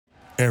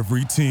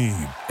Every team,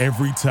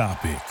 every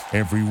topic,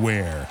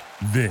 everywhere.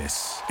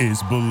 This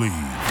is Believe.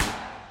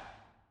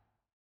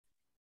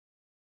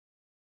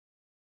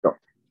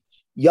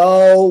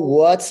 Yo,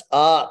 what's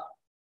up?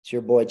 It's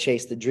your boy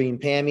Chase the Dream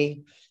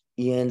Pammy,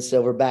 Ian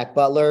Silverback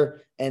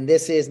Butler, and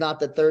this is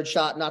not the third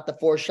shot, not the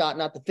fourth shot,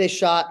 not the fifth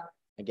shot.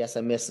 I guess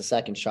I missed the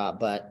second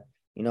shot, but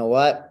you know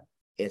what?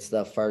 It's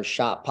the First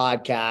Shot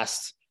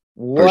Podcast.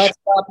 What's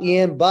up,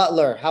 Ian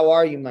Butler? How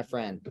are you, my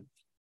friend?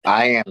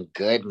 I am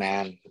good,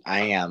 man.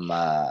 I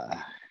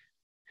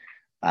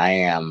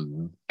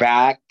am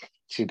back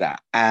to the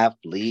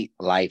athlete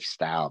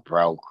lifestyle,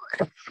 bro.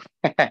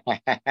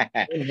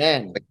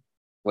 Amen.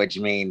 Which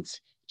means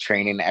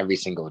training every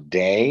single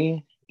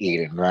day,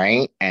 eating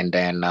right, and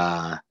then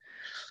as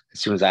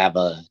soon as I have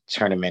a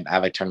tournament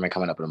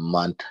coming up in a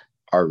month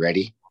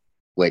already,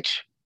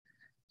 which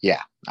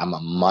I'm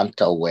a month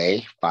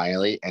away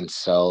finally. And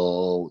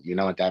so you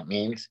know what that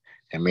means?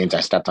 It means I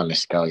stepped on the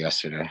scale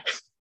yesterday.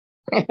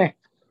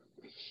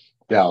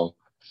 So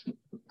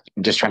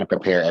I'm just trying to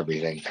prepare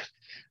everything.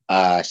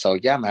 So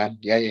yeah, man.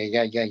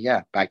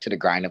 Yeah. Back to the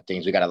grind of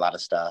things. We got a lot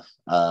of stuff.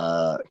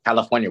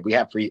 California, we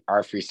have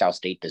our freestyle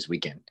state this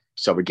weekend.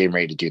 So we're getting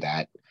ready to do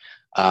that.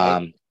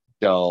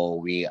 So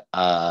we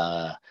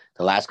the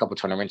last couple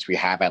tournaments we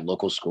have at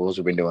local schools,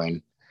 we've been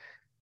doing.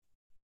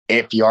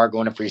 If you are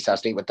going to freestyle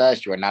state with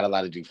us, you are not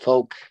allowed to do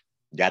folk.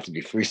 You have to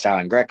do freestyle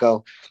and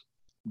Greco.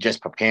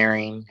 Just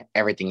preparing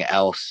everything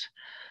else.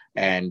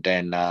 And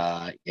then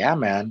yeah,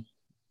 man.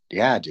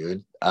 Yeah,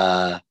 dude.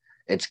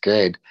 It's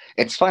good.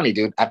 It's funny,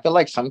 dude. I feel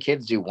like some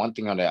kids do one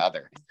thing or the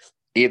other.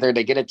 Either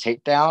they get a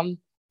takedown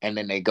and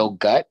then they go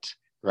gut,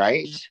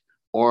 right?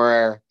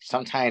 Or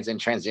sometimes in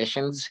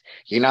transitions,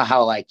 you know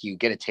how like you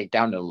get a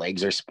takedown, the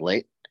legs are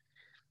split,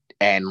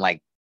 and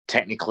like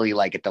technically,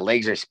 like if the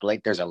legs are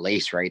split, there's a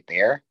lace right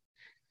there.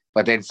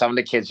 But then some of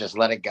the kids just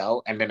let it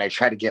go, and then they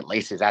try to get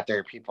laces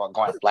after people are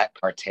going flat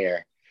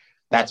parterre.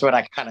 That's what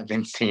I kind of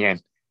been seeing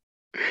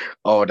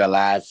over the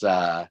last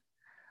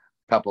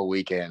couple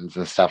weekends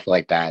and stuff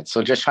like that.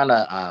 So just trying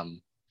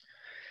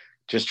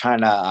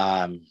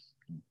to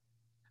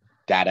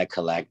data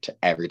collect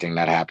everything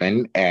that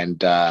happened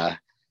and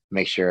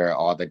make sure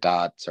all the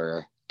dots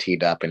are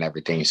teed up and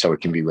everything so it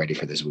can be ready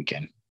for this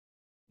weekend.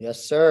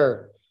 Yes,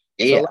 sir.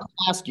 Yeah. So let me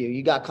ask you,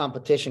 you got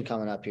competition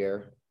coming up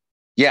here.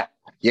 Yeah.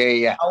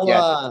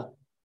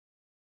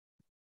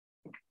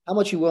 How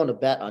much you willing to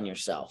bet on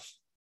yourself?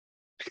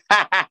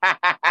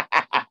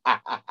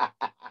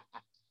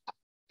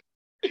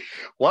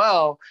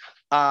 Well,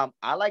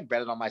 I like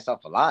betting on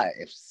myself a lot.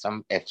 If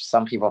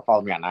some people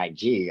follow me on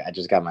IG, I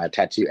just got my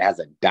tattoo as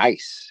a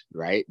dice,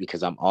 right?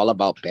 Because I'm all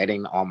about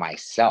betting on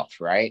myself,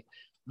 right?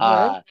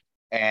 Right.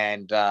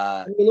 And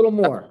a little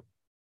more.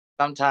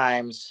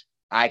 Sometimes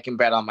I can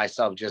bet on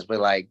myself just by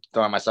like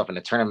throwing myself in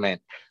a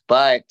tournament,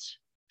 but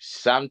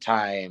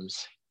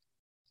sometimes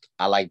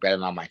I like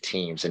betting on my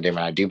teams. And then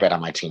when I do bet on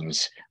my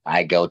teams,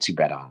 I go to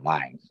Bet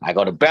Online. I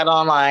go to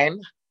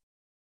betonline.com.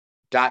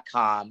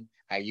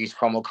 I use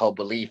promo code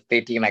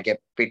BELIEVE50 and I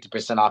get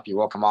 50% off your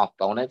welcome off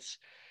bonus.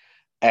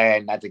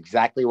 And that's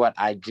exactly what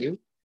I do.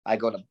 I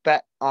go to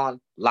Bet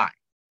Online,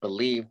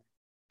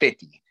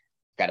 BELIEVE50.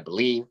 Gotta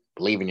believe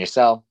in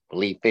yourself,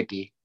 believe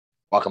 50,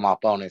 welcome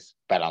off bonus,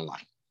 Bet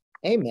Online.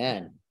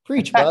 Amen.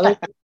 Preach, brother.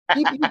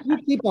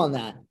 keep on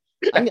that.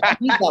 I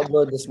need that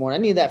word this morning.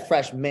 I need that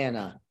fresh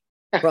manna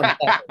from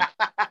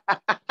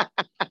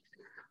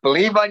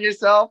Believe on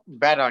yourself,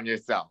 bet on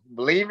yourself.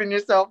 Believe in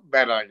yourself,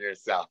 bet on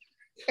yourself.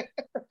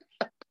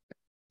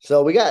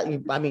 So we got,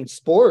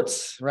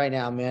 sports right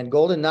now, man.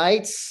 Golden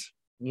Knights.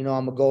 You know,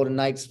 I'm a Golden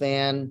Knights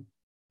fan.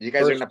 You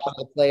guys are in the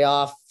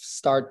playoff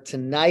start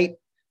tonight.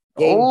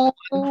 Game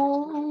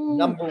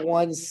number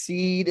 1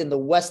 seed in the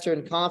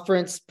Western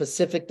Conference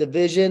Pacific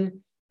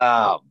Division.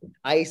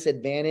 Ice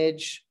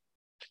advantage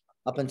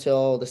up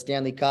until the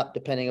Stanley Cup,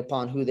 depending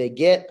upon who they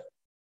get.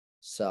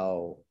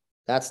 So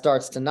that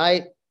starts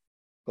tonight.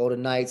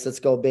 Golden Knights,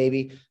 let's go,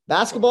 baby.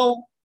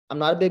 Basketball, I'm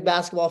not a big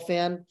basketball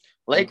fan.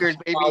 Lakers,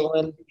 baby.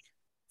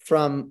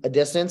 From a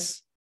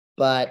distance,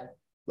 but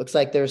looks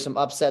like there's some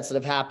upsets that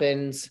have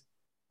happened.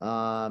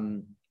 I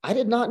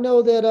did not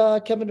know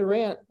that Kevin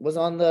Durant was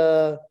on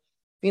the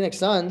Phoenix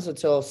Suns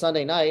until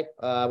Sunday night.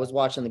 I was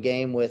watching the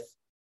game with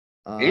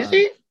Is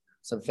he?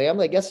 Some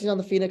family. I guess he's on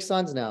the Phoenix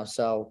Suns now.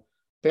 So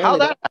how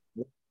that?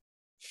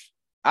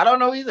 I don't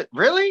know either.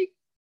 Really?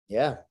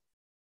 Yeah.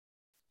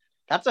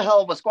 That's a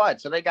hell of a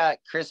squad. So they got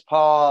Chris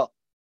Paul,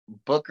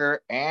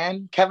 Booker,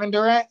 and Kevin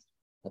Durant?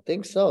 I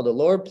think so. The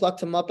Lord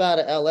plucked him up out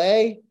of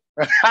L.A.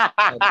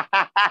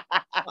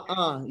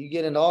 You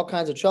get into all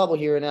kinds of trouble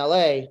here in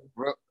L.A.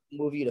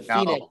 Move you to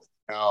Phoenix.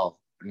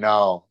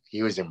 No.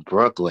 He was in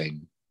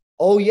Brooklyn.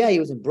 Oh, yeah.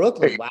 He was in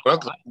Brooklyn. Wow.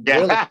 Brooklyn.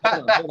 Yeah.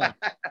 Hold on.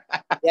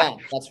 Yeah,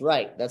 that's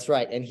right.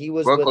 And he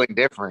was Brooklyn with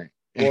different.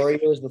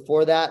 Warriors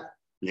before that.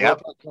 Yeah. I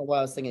don't know why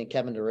I was thinking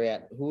Kevin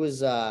Durant. Who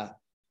was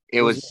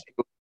It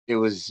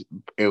was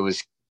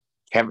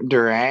Kevin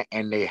Durant,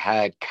 and they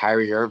had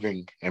Kyrie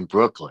Irving in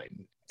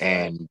Brooklyn.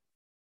 And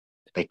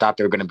they thought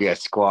they were going to be a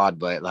squad,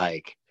 but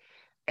like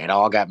it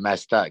all got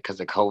messed up because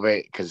of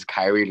COVID. Because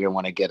Kyrie didn't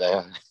want to get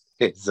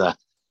his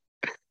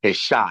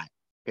shot,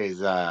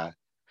 his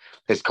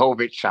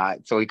COVID shot,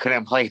 so he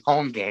couldn't play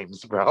home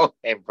games, bro,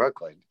 in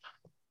Brooklyn.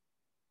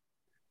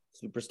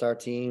 Superstar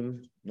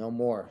team, no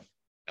more.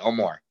 No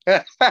more.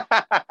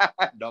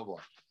 No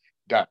more.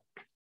 Done.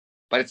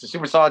 But it's a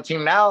super solid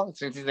team now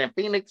since he's in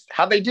Phoenix.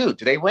 How'd they do?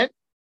 Did they win?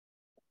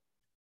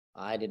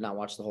 I did not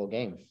watch the whole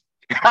game.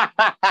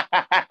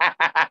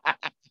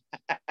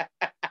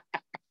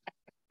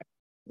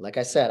 Like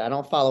I said, I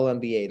don't follow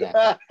NBA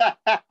that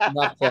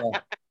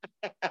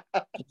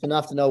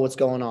enough to know what's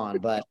going on.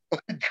 But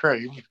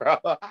great, bro.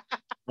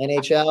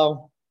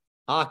 NHL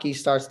hockey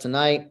starts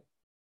tonight.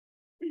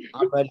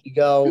 I'm ready to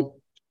go.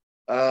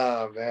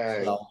 Oh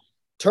man. So,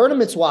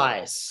 tournaments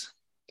wise,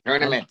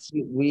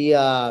 we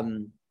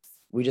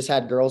just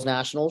had girls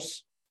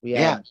nationals.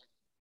 I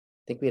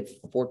think we had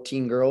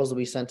 14 girls that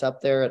we sent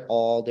up there at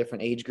all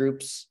different age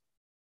groups.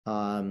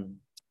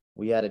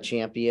 We had a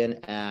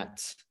champion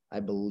at, I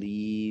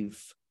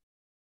believe,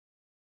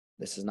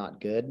 this is not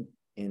good,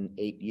 in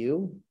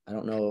 8U. I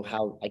don't know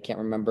how, I can't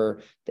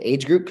remember the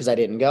age group because I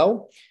didn't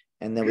go.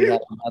 And then we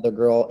had another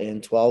girl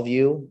in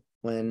 12U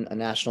win a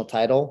national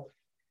title.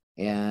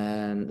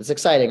 And it's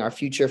exciting. Our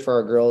future for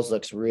our girls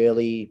looks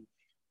really,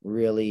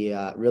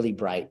 really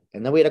bright.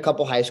 And then we had a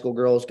couple high school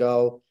girls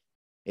go.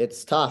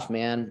 It's tough,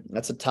 man.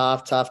 That's a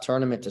tough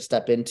tournament to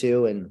step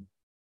into. And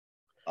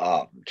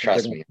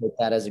trust me, take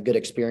that as a good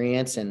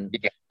experience. And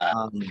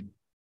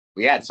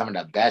we had some of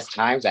the best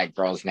times at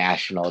girls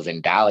nationals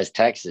in Dallas,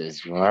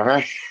 Texas.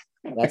 Remember?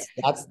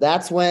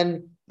 That's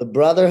when the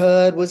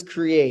brotherhood was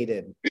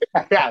created.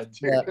 Yeah,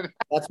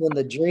 that's when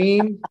the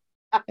dream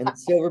and the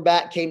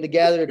silverback came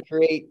together to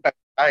create.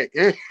 I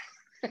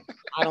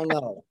don't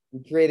know.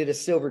 We created a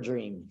silver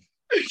dream.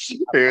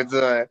 It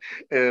was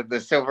the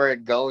silver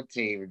and gold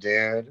team,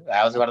 dude.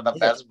 That was one of the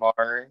best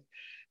bars.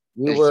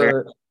 We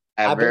were.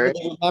 Ever. I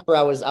remember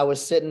I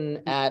was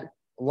sitting at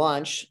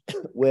lunch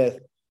with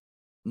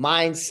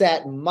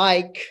Mindset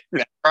Mike.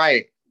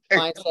 Right.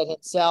 Mindset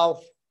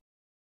himself.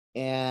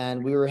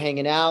 And we were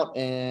hanging out,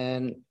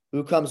 and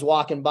who comes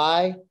walking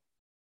by?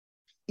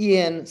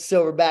 Ian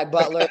Silverback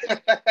Butler,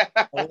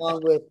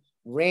 along with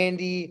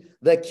Randy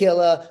the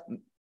Killer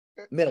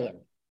Miller.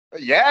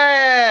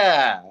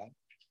 Yeah.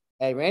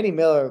 Hey, Randy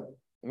Miller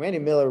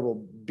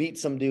will beat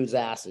some dudes'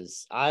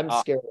 asses. I'm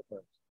scared of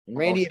her. And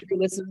Randy, if you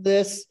listen to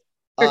this,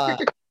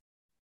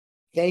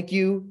 thank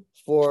you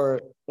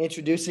for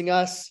introducing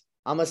us.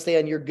 I'm gonna stay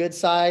on your good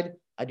side.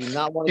 I do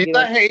not want to. She's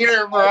a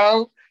hater,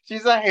 bro.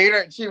 She's a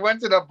hater. She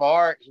went to the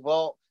bar.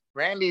 Well,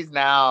 Randy's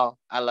now.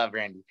 I love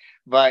Randy,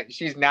 but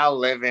she's now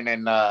living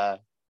in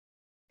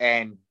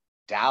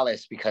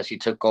Dallas because she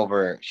took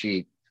over.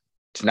 She's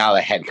now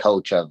the head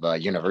coach of a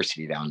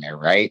university down there,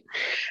 right?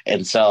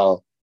 And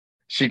so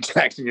she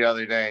texted me the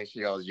other day.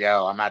 She goes,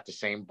 "Yo, I'm at the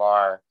same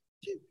bar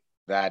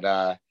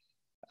that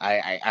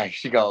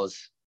she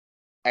goes,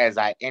 as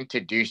I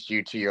introduced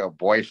you to your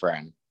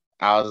boyfriend."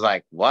 I was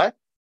like, "What?"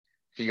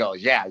 She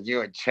goes, "Yeah,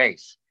 you and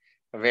Chase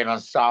have been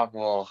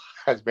unstoppable,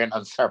 has been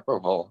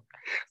inseparable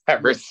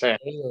ever since."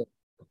 You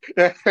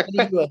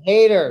a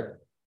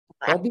hater.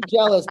 Don't be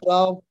jealous,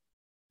 bro.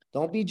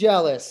 Don't be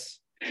jealous.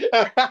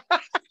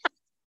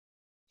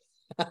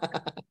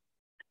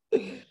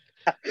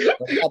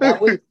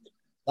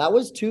 That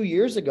was 2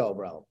 years ago,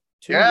 bro.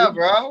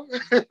 Bro.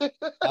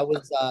 that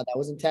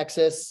was in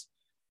Texas.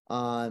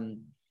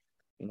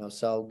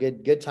 So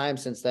good time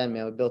since then,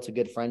 man. We built a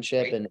good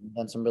friendship and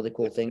done some really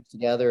cool things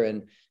together,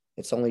 and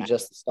it's only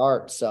just the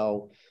start.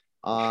 So,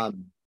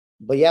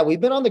 but yeah,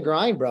 we've been on the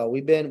grind, bro.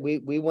 We went, we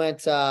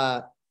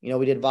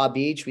did Va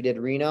Beach, we did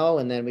Reno,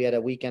 and then we had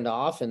a weekend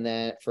off, and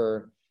then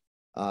for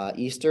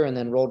Easter, and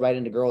then rolled right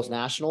into girls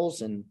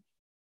nationals, and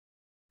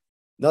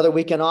another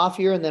weekend off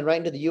here, and then right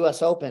into the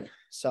U.S. Open.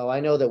 So I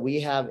know that we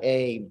have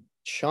a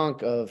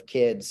chunk of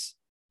kids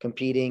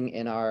competing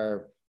in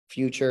our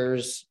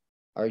futures.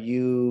 Are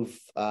you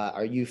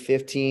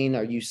 15?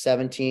 Are you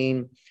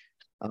 17?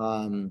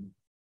 And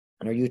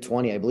are you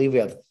 20? I believe we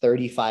have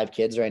 35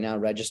 kids right now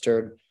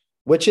registered,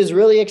 which is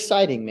really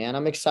exciting, man.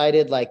 I'm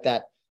excited like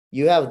that.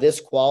 You have this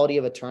quality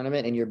of a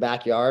tournament in your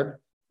backyard.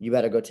 You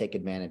better go take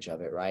advantage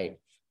of it, right?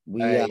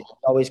 We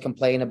always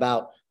complain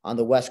about on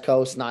the West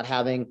Coast not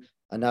having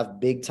enough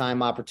big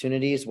time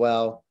opportunities.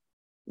 Well,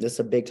 this is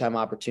a big time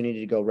opportunity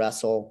to go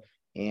wrestle.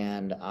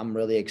 And I'm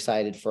really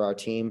excited for our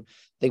team. I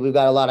think we've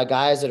got a lot of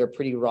guys that are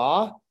pretty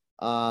raw.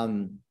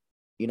 On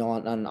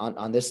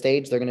this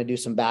stage, they're going to do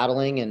some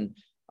battling, and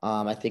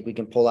I think we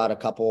can pull out a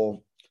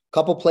couple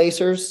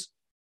placers.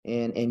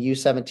 In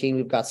U17,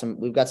 we've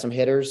got some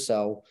hitters.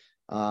 So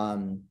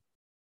I'm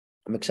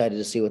excited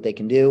to see what they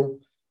can do.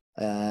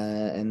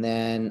 And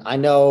then I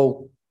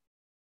know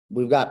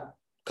we've got a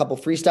couple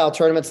freestyle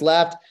tournaments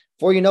left.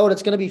 Before you know it,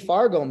 it's going to be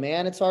Fargo,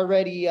 man. It's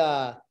already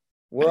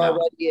we're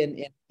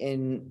already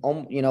in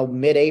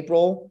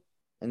mid-April,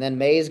 and then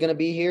May is going to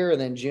be here, and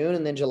then June,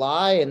 and then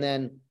July, and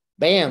then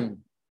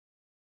bam,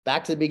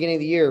 back to the beginning of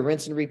the year,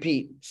 rinse and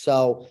repeat.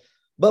 So,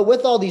 but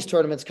with all these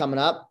tournaments coming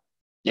up,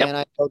 and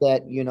I know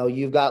that,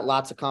 you've got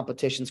lots of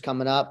competitions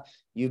coming up.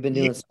 You've been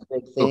doing some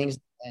big things,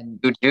 and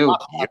you do.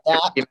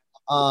 about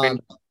that.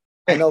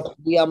 I know for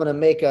me, I'm going to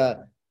make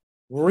a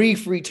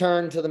brief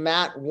return to the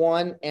mat,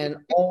 one and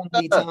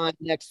only time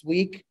next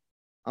week.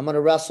 I'm going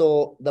to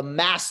wrestle the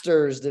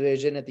Masters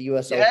division at the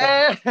U.S. Open.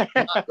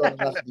 I'm not going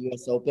to wrestle the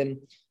U.S.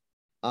 Open.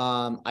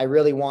 I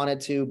really wanted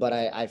to, but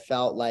I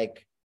felt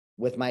like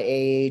with my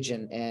age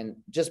and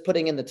just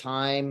putting in the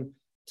time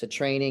to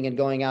training and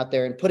going out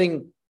there and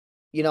putting,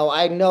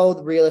 I know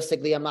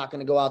realistically I'm not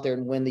going to go out there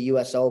and win the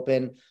U.S.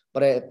 Open,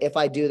 but if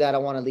I do that, I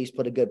want to at least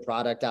put a good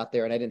product out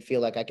there. And I didn't feel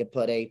like I could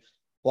put a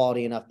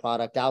quality enough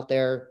product out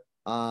there.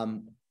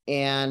 And,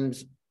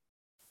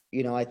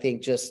 I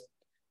think just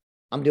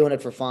I'm doing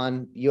it for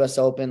fun. U.S.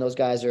 Open, those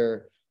guys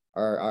are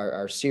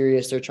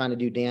serious. They're trying to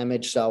do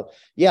damage. So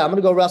yeah, I'm going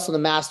to go wrestle the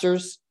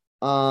Masters.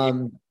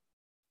 And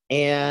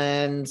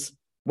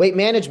weight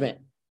management.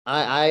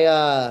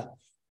 I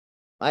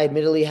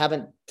admittedly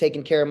haven't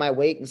taken care of my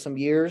weight in some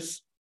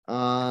years.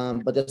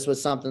 But this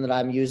was something that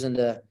I'm using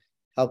to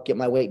help get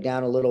my weight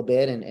down a little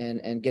bit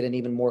and get an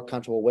even more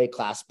comfortable weight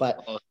class.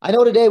 But I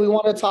know today we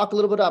want to talk a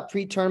little bit about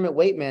pre-tournament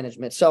weight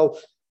management. So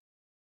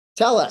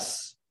tell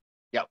us,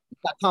 Yep.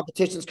 Got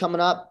competitions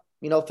coming up,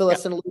 fill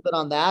us in a little bit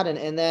on that.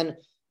 And then,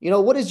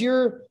 what does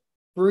your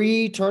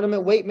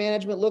pre-tournament weight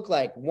management look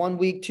like? 1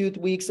 week, 2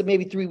 weeks,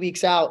 maybe 3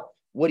 weeks out.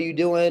 What are you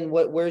doing?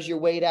 Where's your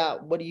weight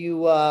at? What do you,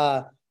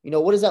 what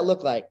does that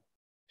look like?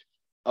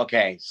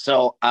 Okay.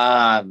 So,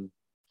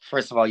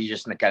 first of all, you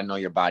just got to know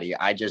your body.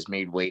 I just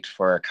made weight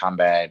for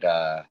combat,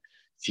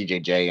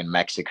 CJJ in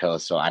Mexico.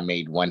 So I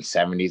made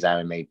 170s. I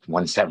haven't made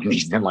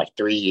 170s in like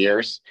 3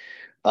 years.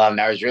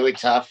 That was really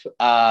tough.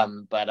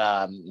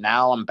 But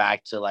now I'm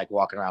back to like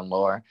walking around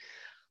lower.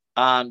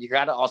 You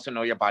got to also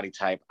know your body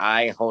type.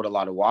 I hold a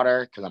lot of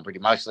water because I'm pretty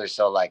muscular.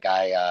 So like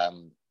I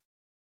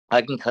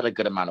can cut a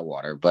good amount of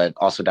water, but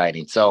also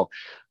dieting. So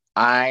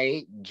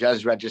I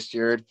just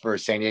registered for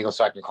San Diego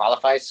so I can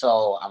qualify.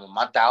 So I'm a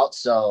month out.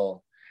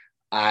 So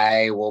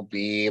I will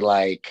be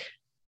like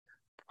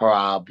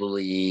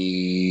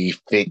probably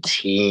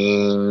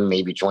 15,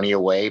 maybe 20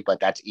 away, but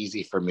that's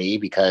easy for me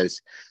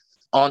because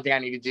only thing I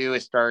need to do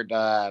is start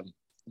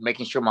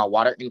making sure my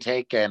water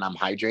intake and I'm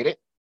hydrated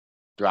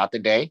throughout the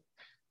day.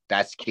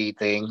 That's the key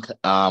thing.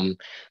 And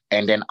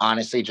then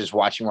honestly, just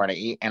watching what I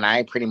eat. And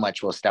I pretty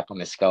much will step on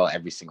the scale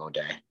every single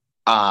day.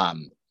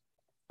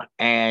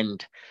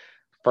 And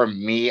for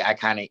me, I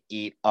kind of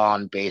eat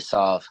on base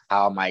off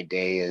how my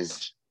day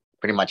is,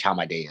 pretty much how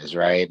my day is,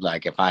 right?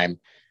 Like if I'm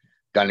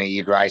going to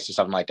eat rice or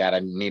something like that, I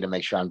need to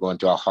make sure I'm going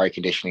through a hard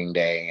conditioning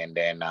day. And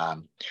then I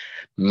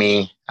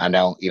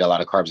don't eat a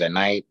lot of carbs at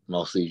night,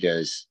 mostly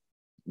just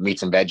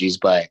meats and veggies,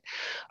 but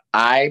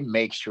I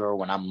make sure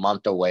when I'm a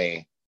month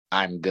away,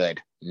 I'm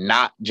good.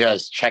 Not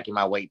just checking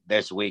my weight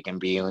this week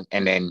and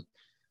then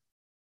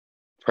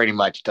pretty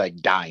much like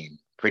dying,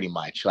 pretty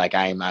much. Like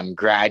I'm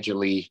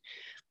gradually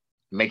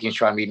making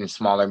sure I'm eating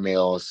smaller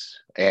meals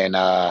and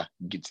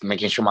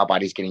making sure my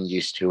body's getting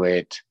used to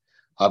it,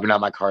 upping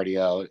up my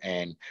cardio,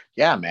 and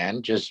yeah,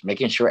 man, just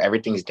making sure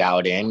everything's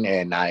dialed in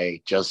and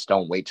I just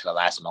don't wait till the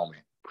last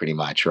moment. Pretty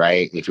much,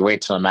 right? If you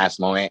wait till the last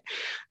moment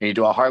and you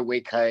do a hard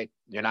weight cut,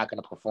 you're not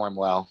going to perform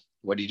well.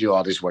 What do you do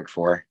all this work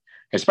for?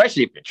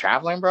 Especially if you're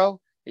traveling, bro, and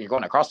you're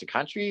going across the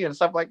country and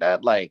stuff like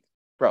that. Like,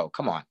 bro,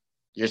 come on.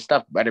 Your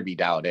stuff better be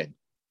dialed in.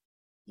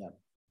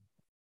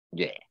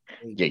 Yeah.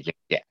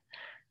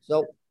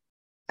 So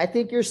I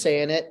think you're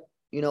saying it.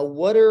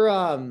 What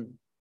are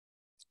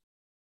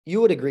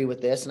you would agree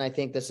with this, and I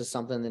think this is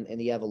something in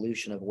the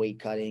evolution of weight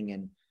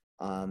cutting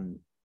and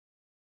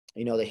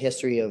the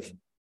history of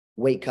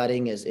weight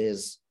cutting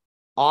is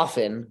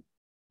often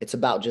it's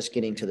about just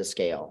getting to the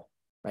scale,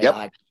 right? Yep.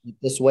 I keep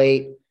this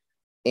weight.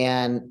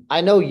 And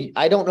I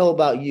don't know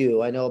about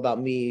you. I know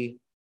about me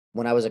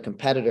when I was a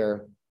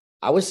competitor,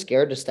 I was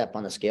scared to step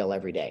on the scale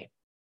every day.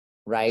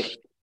 Right.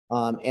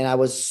 And I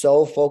was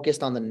so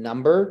focused on the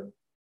number,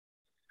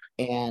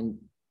 and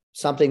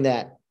something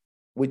that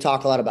we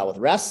talk a lot about with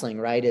wrestling,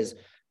 right, is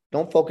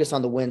don't focus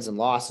on the wins and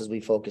losses.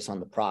 We focus on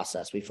the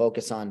process. We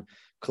focus on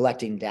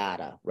collecting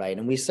data, right?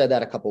 And we said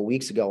that a couple of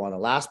weeks ago on the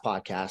last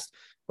podcast,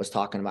 was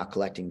talking about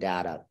collecting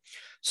data.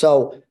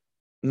 So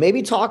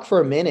maybe talk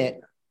for a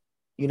minute,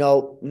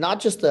 not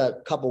just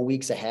a couple of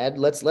weeks ahead.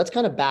 Let's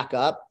kind of back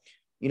up,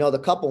 the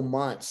couple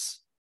months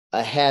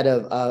ahead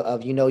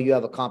of you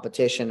have a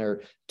competition,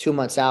 or 2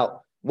 months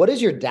out. What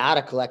does your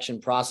data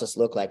collection process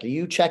look like? Are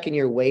you checking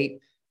your weight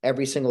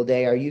every single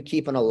day? Are you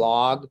keeping a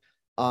log?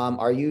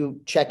 Are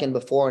you checking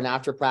before and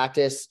after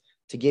practice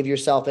to give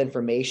yourself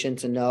information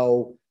to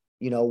know,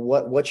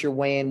 what you're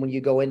weighing when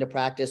you go into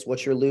practice,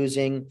 what you're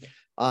losing,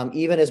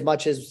 even as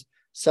much as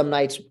some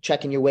nights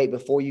checking your weight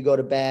before you go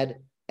to bed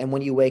and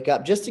when you wake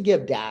up, just to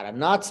give data,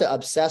 not to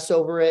obsess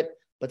over it,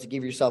 but to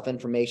give yourself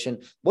information.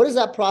 What does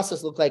that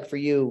process look like for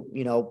you,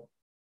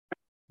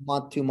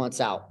 month, 2 months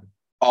out?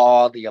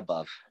 All the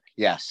above.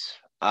 Yes.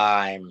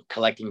 I'm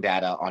collecting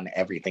data on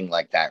everything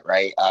like that,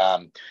 right?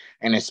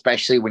 And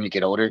especially when you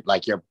get older,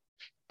 like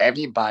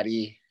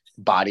everybody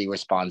body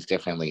responds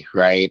differently,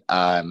 right?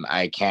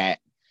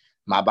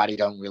 My body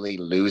don't really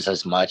lose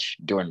as much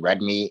during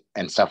red meat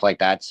and stuff like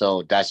that.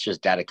 So that's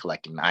just data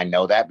collecting. I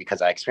know that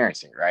because I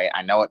experienced it, right?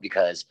 I know it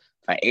because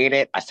if I ate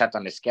it, I stepped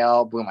on the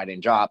scale, boom, I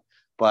didn't drop.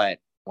 But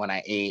when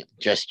I ate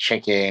just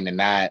chicken and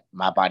that,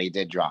 my body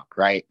did drop,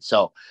 right?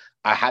 So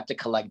I had to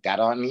collect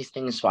data on these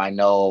things so I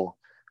know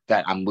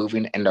that I'm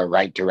moving in the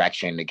right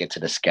direction to get to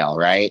the scale,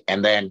 right?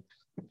 And then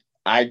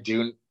I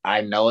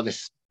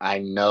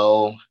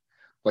know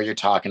what you're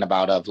talking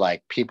about of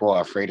like people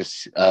are afraid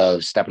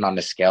of stepping on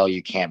the scale.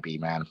 You can't be,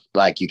 man.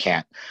 Like you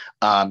can't.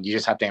 You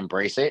just have to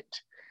embrace it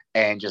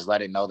and just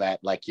let it know that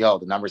like, yo,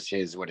 the numbers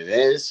is what it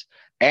is.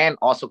 And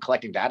also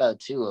collecting data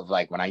too of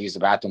like when I use the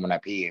bathroom, when I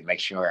pee, and make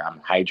sure I'm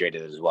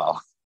hydrated as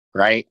well.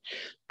 Right.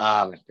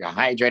 If you're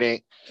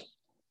hydrated,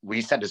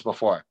 we said this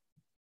before.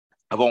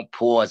 I won't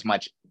pull as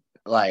much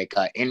like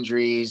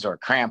injuries or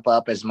cramp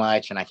up as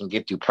much, and I can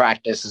get through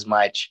practice as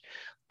much.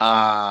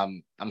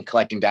 I'm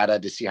collecting data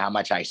to see how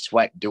much I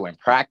sweat during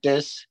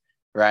practice,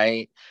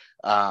 right?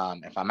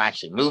 If I'm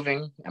actually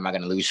moving, am I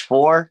going to lose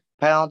 4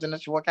 pounds in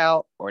this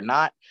workout or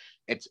not?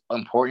 It's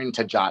important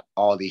to jot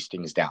all these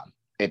things down.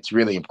 It's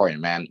really important,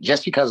 man.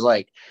 Just because,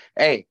 like,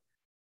 hey,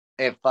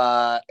 if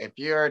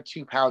you're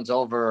 2 pounds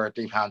over or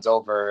 3 pounds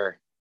over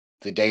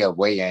the day of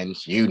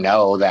weigh-ins, you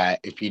know that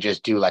if you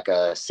just do like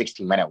a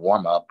 60-minute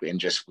warm-up and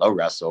just flow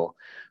wrestle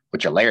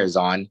with your layers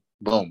on,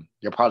 boom,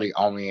 you're probably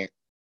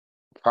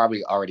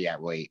already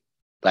at weight.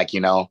 Like,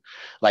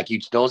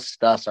 those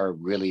stuffs are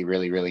really,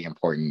 really, really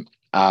important.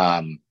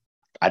 I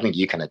think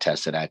you can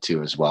attest to that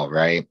too as well,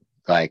 right?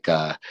 Like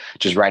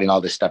just writing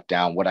all this stuff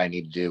down, what I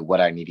need to do, what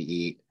I need to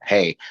eat.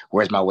 Hey,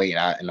 where's my weight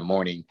at in the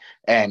morning?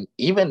 And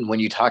even when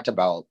you talked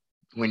about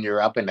when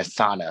you're up in the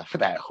sauna for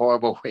that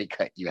horrible weight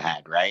cut you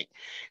had, right?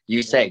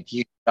 You said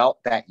you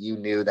felt that you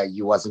knew that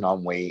you wasn't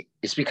on weight.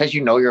 It's because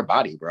you know your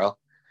body, bro.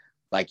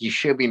 Like you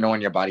should be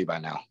knowing your body by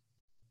now.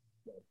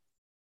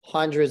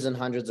 Hundreds and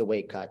hundreds of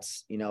weight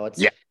cuts. It's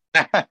Yeah.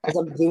 as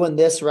I'm doing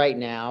this right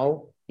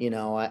now.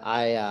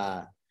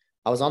 I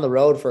was on the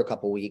road for a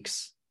couple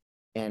weeks,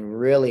 and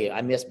really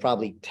I missed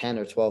probably 10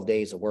 or 12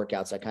 days of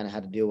workouts. I kind of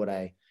had to do what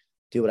I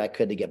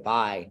could to get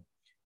by.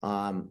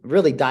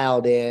 Really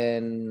dialed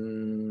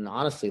in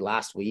honestly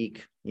last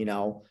week, 3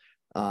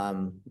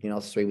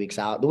 weeks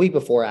out. The week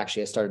before,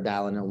 actually, I started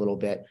dialing in a little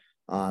bit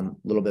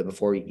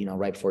before,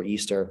 right before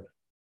Easter.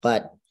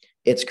 But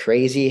it's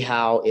crazy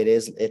how it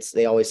is.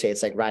 They always say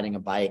it's like riding a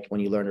bike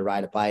when you learn to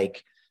ride a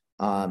bike.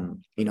 I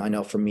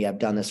know for me, I've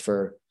done this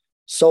for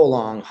so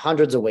long,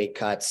 hundreds of weight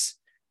cuts.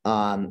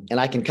 And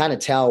I can kind of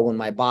tell when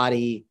my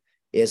body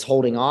is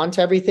holding on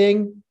to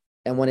everything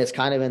and when it's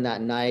kind of in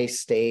that nice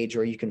stage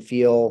where you can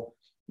feel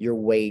your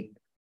weight,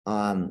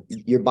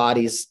 your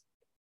body's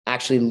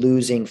actually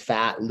losing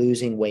fat,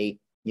 losing weight,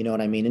 you know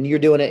what I mean? And you're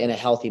doing it in a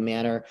healthy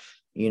manner,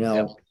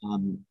 Yep.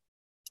 I'm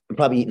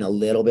probably eating a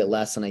little bit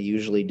less than I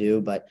usually do,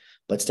 but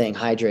staying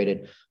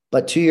hydrated.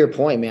 But to your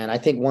point, man, I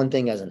think one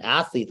thing as an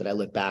athlete that I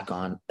look back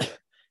on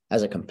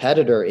as a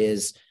competitor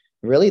is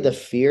really the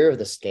fear of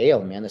the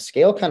scale, man. The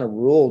scale kind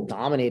of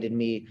dominated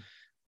me.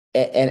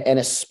 And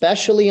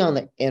especially on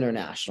the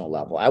international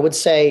level, I would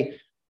say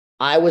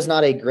I was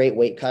not a great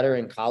weight cutter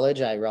in college.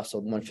 I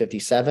wrestled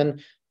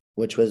 157,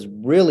 which was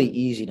really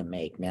easy to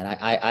make, man.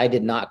 I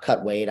did not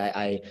cut weight.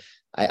 I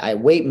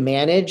weight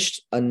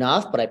managed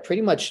enough, but I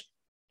pretty much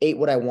ate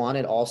what I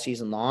wanted all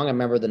season long. I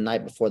remember the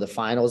night before the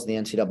finals, the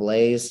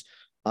NCAAs,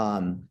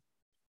 I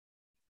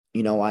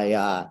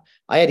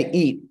had to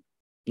eat,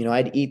 I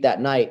had to eat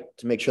that night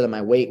to make sure that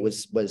my weight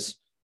was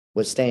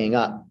staying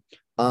up.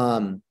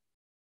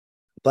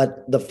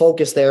 But the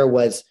focus there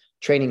was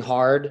training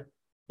hard,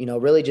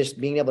 really just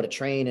being able to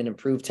train and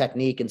improve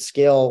technique and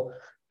skill.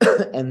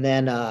 and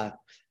then,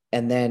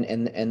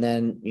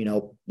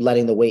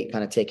 letting the weight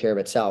kind of take care of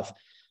itself.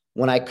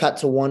 When I cut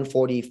to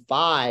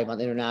 145 on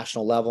the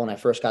international level and I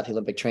first got to the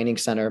Olympic Training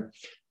Center,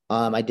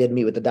 I did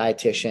meet with the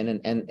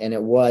dietitian and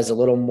it was a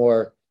little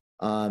more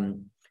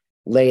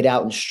laid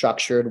out and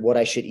structured what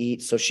I should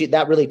eat. So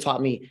that really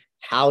taught me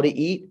how to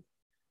eat.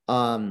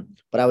 But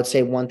I would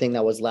say one thing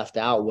that was left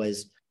out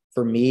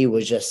for me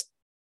was just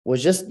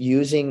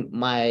using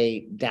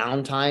my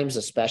downtimes,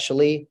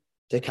 especially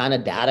to kind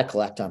of data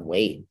collect on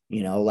weight,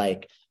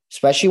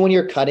 especially when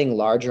you're cutting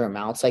larger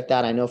amounts like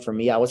that. I know for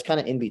me, I was kind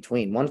of in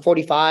between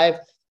 145,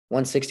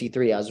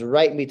 163. I was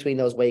right in between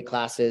those weight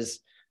classes.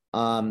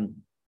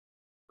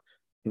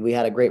 We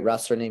had a great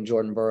wrestler named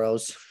Jordan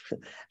Burroughs.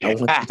 And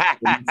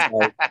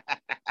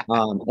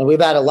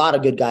we've had a lot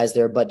of good guys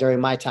there, but during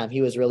my time,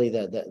 he was really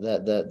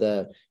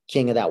the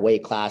king of that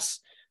weight class.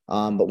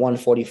 But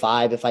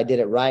 145, if I did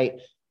it right,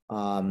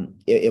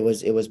 it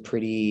was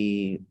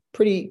pretty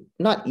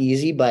not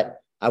easy,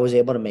 but I was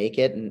able to make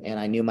it and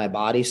I knew my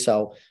body.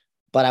 So,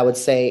 but I would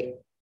say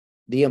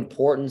the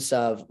importance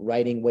of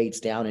writing weights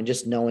down and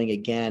just knowing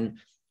again,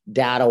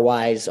 data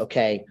wise,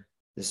 okay,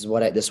 this is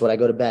what I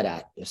go to bed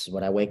at. This is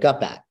what I wake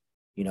up at.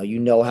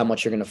 How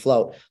much you're going to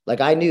float.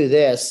 Like I knew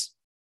this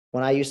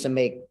when I used to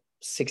make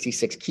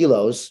 66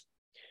 kilos.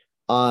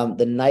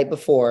 The night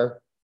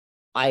before,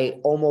 I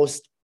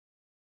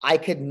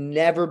could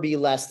never be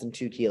less than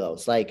 2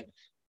 kilos. Like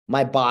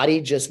my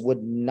body just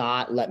would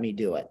not let me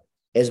do it.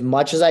 As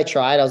much as I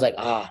tried, I was like,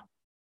 I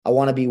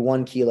want to be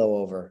 1 kilo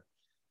over.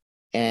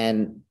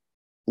 And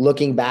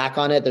looking back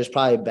on it, there's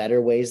probably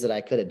better ways that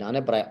I could have done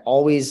it, but I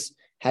always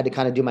had to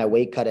kind of do my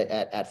weight cut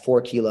at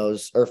 4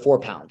 kilos or 4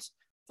 pounds.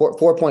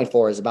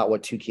 4.4 is about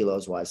what 2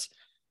 kilos was,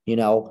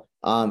 for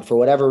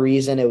whatever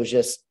reason, it was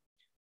just,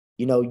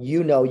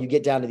 you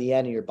get down to the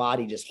end and your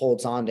body just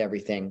holds on to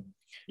everything.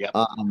 Yep.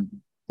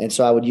 And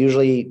so I would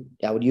usually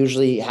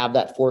have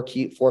that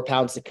 4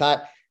 pounds to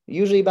cut,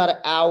 usually about an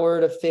hour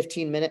and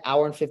 15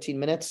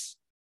 minutes,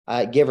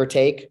 give or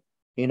take,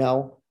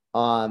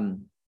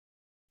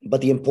 but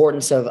the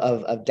importance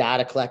of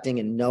data collecting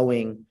and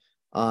knowing,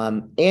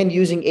 and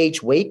using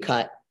H weight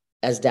cut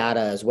as data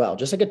as well,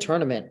 just like a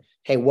tournament.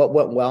 Hey, what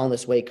went well in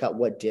this weight cut?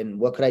 What didn't?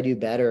 What could I do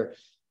better?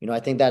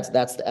 I think that's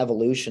the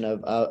evolution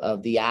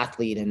of the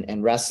athlete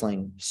and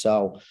wrestling.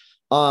 So,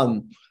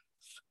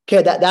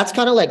 okay, that's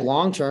kind of like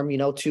long term.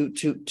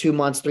 2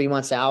 months, 3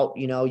 months out.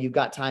 You've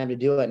got time to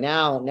do it.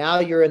 Now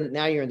you're in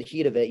the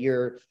heat of it.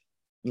 You're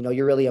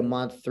really a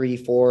month, 3,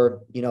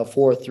 4,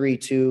 4, 3,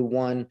 2,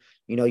 1.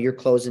 You're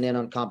closing in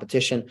on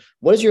competition.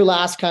 What is your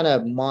last kind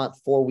of month,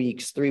 4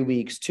 weeks, 3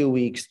 weeks, 2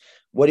 weeks?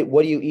 What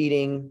are you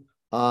eating?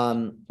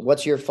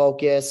 What's your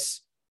focus?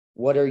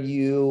 What are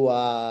you,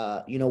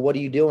 what are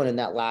you doing in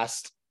that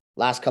last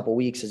couple of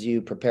weeks as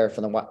you prepare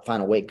for the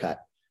final weight cut?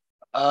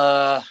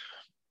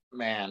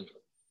 Man,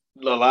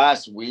 the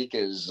last week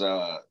is,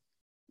 the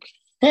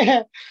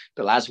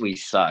last week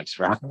sucks,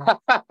 bro.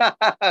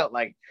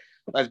 Like,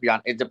 let's be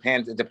honest. It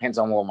depends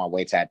on where my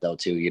weight's at though,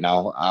 too, a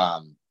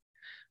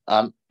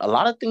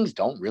lot of things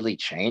don't really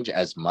change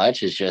as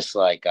much. It's just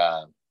like,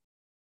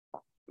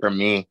 for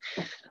me,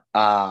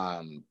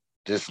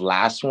 this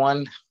last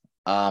one,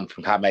 from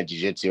combat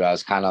jiu-jitsu, I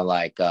was kind of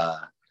like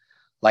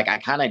I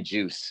kind of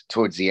juice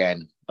towards the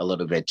end a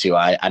little bit too.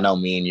 I know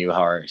me and you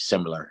are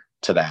similar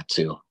to that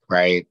too,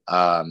 right?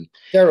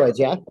 Steroids,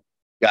 yeah.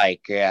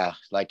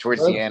 Like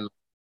towards the end,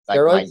 like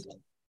steroids.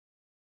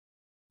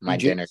 My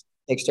dinner.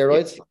 Take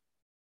steroids?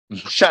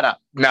 Shut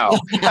up. No.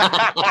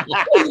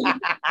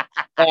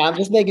 Hey, I'm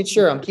just making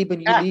sure I'm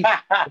keeping you legal.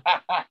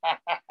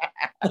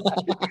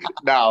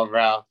 No,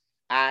 bro.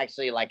 I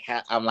actually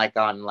I'm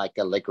on like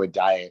a liquid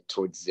diet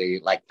towards the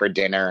for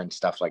dinner and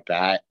stuff like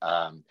that.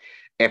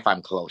 If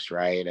I'm close,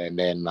 right? And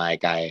then I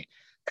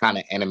kind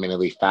of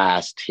intermittently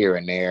fast here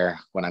and there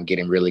when I'm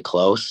getting really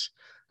close,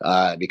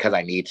 because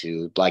I need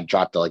to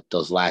drop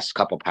those last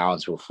couple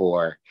pounds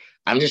before.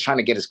 I'm just trying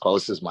to get as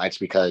close as much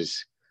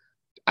because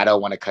I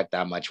don't want to cut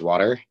that much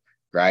water,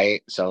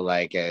 right? So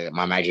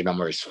my magic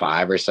number is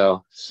 5 or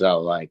so.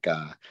 So I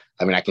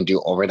can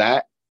do over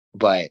that,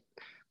 but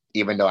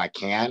even though I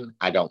can,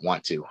 I don't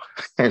want to,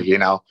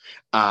 I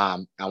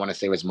want to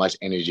save as much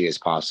energy as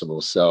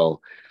possible. So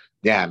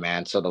yeah,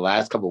 man. So the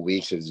last couple of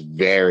weeks is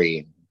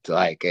very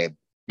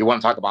you want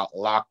to talk about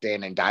locked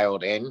in and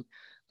dialed in,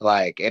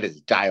 it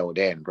is dialed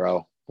in,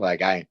 bro.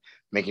 I'm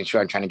making sure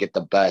I'm trying to get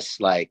the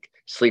best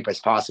sleep as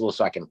possible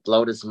so I can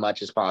float as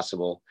much as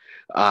possible.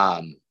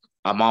 I'm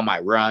on my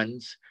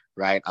runs,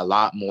 right? A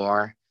lot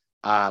more.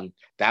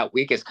 That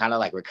week is kind of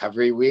like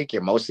recovery week.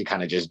 You're mostly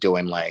kind of just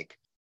doing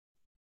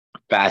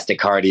fasted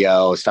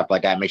cardio, stuff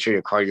like that. Make sure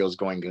your cardio is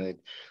going good.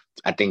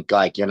 I think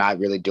you're not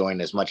really doing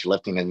as much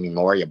lifting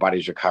anymore. Your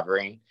body's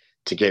recovering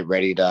to get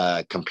ready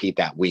to compete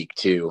that week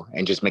too.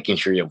 And just making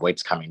sure your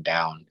weight's coming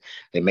down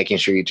and making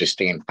sure you're just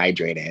staying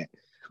hydrated,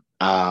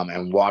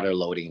 and water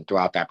loading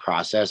throughout that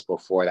process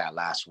before that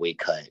last weight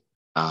cut.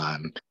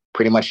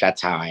 Pretty much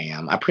that's how I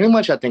am. I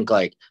think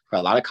for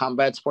a lot of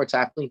combat sports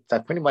athletes,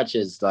 that pretty much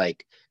is the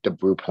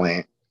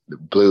blueprint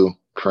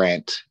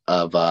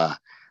of the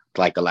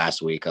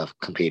last week of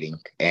competing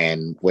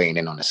and weighing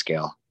in on a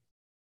scale.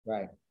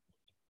 Right.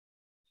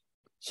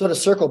 So to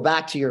circle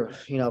back to your,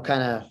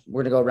 kind of,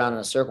 we're going to go around in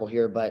a circle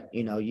here, but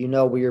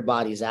where your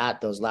body's at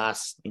those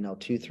last,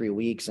 2-3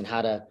 weeks and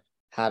how to,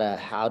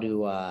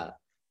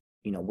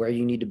 where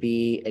you need to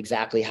be,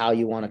 exactly how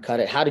you want to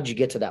cut it. How did you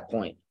get to that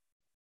point?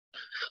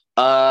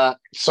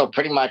 So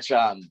pretty much,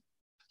 man,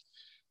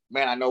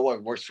 I know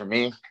what works for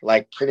me.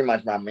 Pretty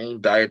much my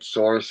main diet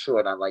source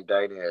when I like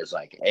dieting is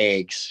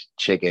eggs,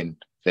 chicken,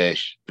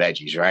 fish,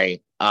 veggies,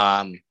 right?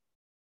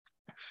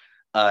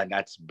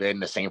 That's been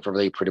the same for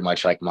me pretty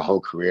much my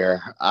whole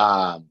career.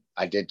 I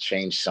did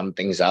change some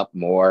things up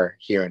more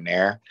here and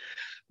there,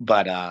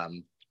 but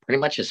pretty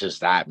much it's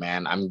just that,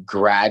 man. I'm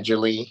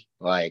gradually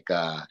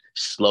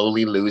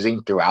slowly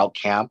losing throughout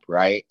camp,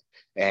 right?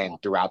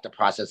 And throughout the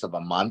process of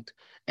a month.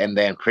 And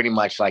then pretty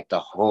much the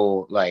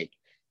whole,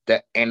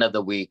 the end of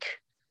the week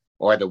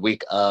or the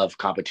week of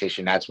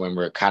competition, that's when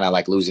we're kind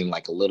of losing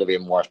a little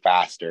bit more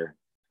faster,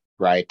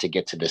 right, to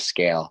get to the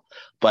scale.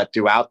 But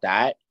throughout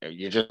that,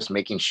 you're just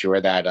making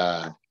sure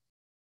that,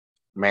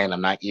 man,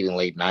 I'm not eating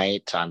late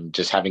night. I'm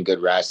just having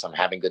good rest. I'm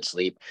having good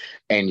sleep.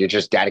 And you're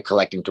just data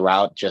collecting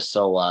throughout just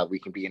so we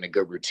can be in a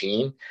good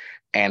routine.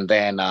 And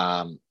then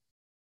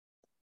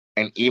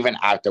and even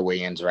after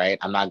weigh-ins, right?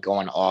 I'm not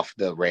going off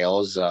the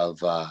rails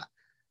of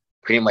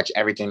pretty much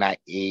everything I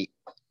eat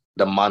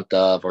the month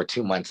of or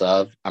 2 months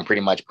of. I'm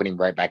pretty much putting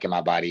right back in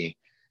my body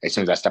as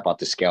soon as I step off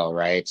the scale,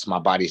 right? So my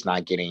body's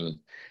not getting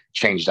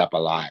changed up a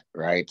lot,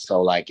 right?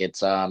 So like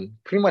it's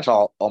pretty much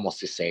all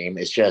almost the same.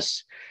 It's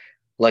just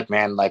look,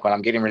 man, like when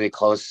I'm getting really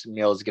close,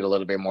 meals get a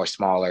little bit more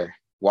smaller,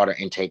 water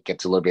intake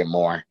gets a little bit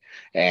more,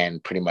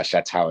 and pretty much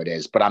that's how it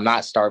is. But I'm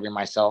not starving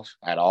myself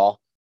at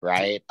all,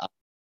 right?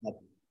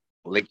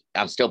 Like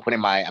I'm still putting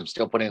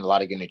a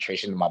lot of good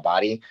nutrition in my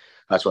body.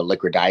 That's what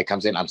liquid diet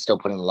comes in. I'm still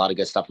putting a lot of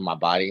good stuff in my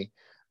body.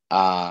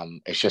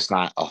 It's just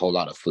not a whole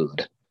lot of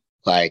food,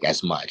 like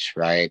as much,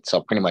 right?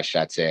 So pretty much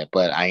that's it.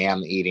 But I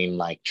am eating,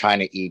 like trying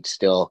to eat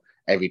still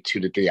every 2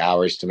 to 3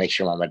 hours to make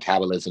sure my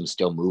metabolism is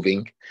still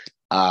moving.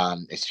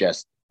 It's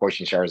just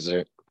portion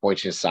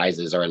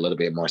sizes are a little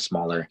bit more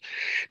smaller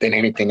than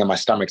anything, and my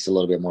stomach's a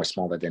little bit more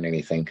smaller than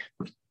anything.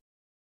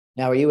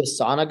 Now, are you a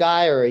sauna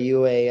guy or are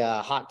you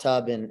a hot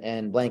tub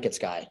and blankets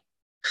guy?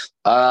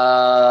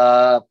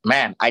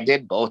 Man, I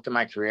did both in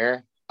my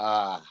career.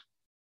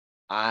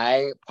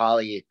 I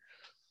probably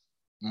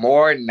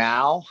more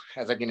now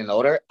as I'm getting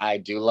older. I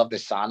do love the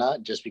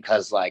sauna just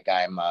because like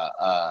I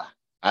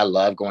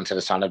love going to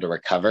the sauna to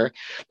recover.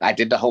 I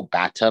did the whole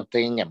bathtub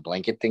thing and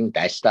blanket thing.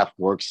 That stuff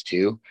works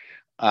too.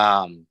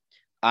 Um,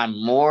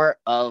 I'm more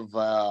of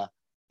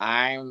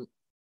I'm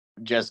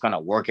just gonna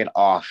work it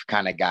off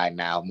kind of guy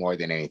now more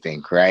than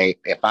anything, right?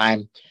 If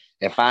I'm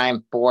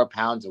 4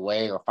 pounds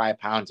away or 5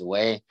 pounds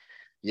away,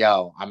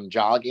 yo, I'm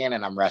jogging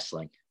and I'm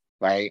wrestling,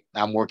 right?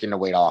 I'm working the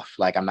weight off.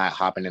 Like I'm not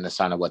hopping in the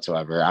sauna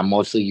whatsoever. I'm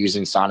mostly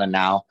using sauna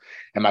now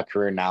in my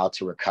career now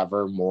to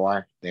recover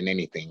more than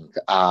anything.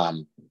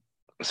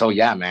 So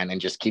yeah, man,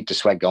 and just keep the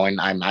sweat going.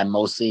 I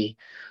mostly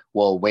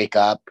will wake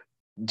up,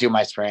 do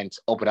my sprints,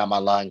 open up my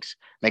lungs,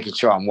 making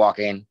sure I'm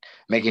walking,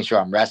 making sure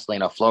I'm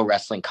wrestling, a flow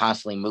wrestling,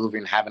 constantly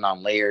moving, having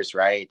on layers,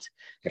 right?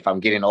 If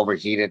I'm getting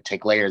overheated,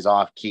 take layers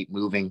off, keep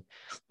moving,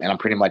 and I'm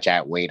pretty much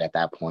at weight at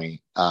that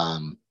point.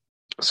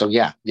 So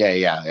yeah.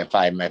 If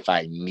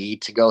I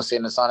need to go sit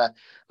in the sauna,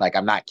 like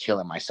I'm not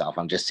killing myself.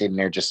 I'm just sitting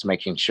there, just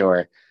making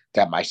sure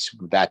that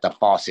that the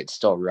faucet's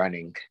still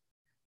running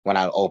when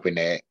I open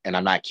it, and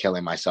I'm not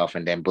killing myself.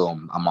 And then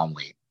boom, I'm on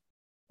weight.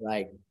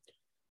 Right.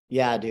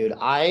 Yeah, dude.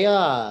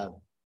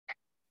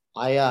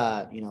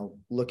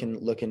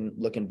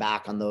 Looking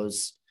back on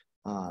those,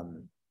 I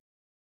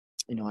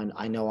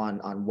know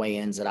on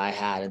weigh-ins that I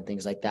had and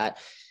things like that,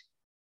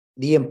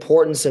 the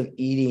importance of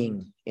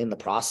eating in the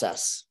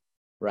process,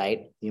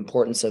 right? The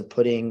importance of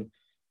putting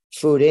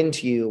food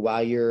into you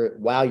while you're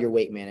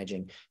weight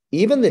managing.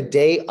 Even the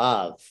day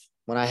of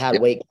when I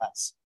had weight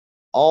cuts,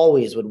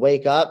 always would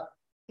wake up.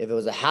 If it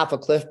was a half a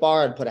Cliff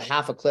Bar, I'd put a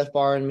half a Cliff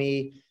Bar in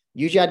me.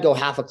 Usually I'd go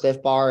half a Cliff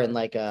Bar and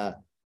like a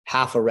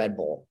half a Red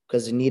Bull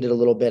because it needed a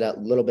little bit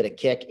of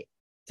kick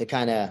to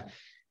kind of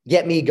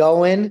get me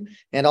going.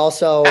 And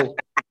also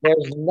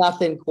there's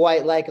nothing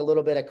quite like a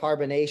little bit of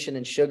carbonation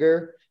and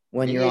sugar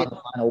when you're on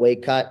the final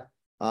weight cut,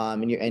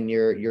 and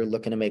you're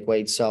looking to make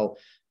weight. So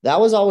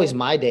that was always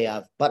my day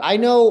of. But I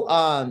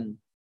know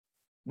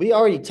we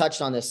already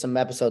touched on this some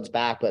episodes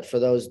back, but for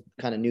those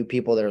kind of new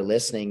people that are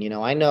listening,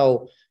 I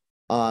know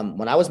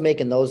when I was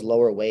making those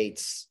lower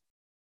weights,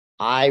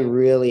 I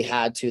really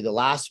had to. The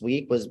last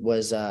week was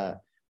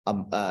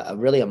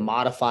really a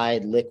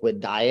modified liquid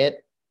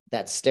diet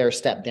that stair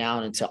step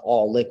down into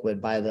all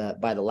liquid by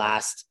the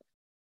last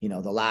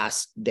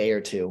day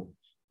or two.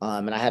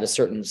 And I had a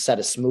certain set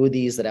of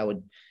smoothies that I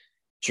would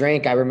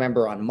drink. I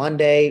remember on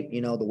Monday,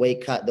 the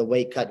weight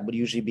cut would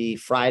usually be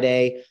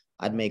Friday.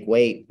 I'd make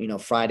weight,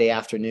 Friday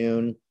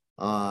afternoon.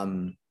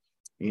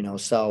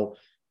 So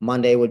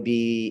Monday would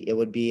be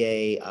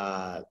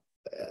a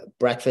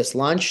breakfast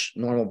lunch,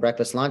 normal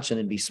breakfast lunch, and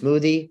it'd be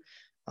smoothie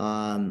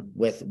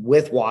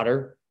with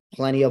water,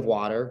 plenty of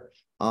water.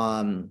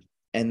 And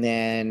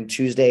then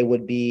Tuesday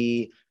would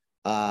be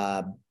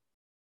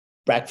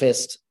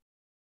breakfast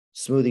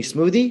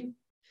smoothie.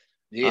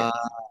 Yeah.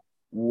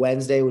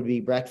 Wednesday would be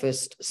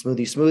breakfast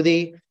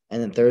smoothie,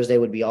 and then Thursday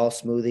would be all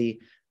smoothie.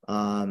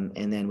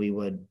 And then we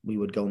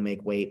would go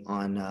make weight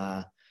on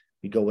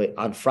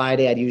on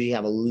Friday. I'd usually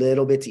have a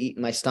little bit to eat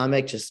in my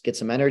stomach, just get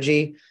some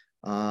energy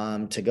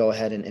to go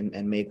ahead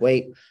and make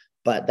weight.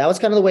 But that was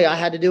kind of the way I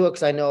had to do it,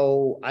 because I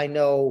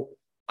know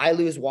I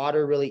lose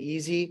water really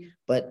easy,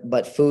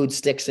 but food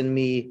sticks in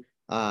me.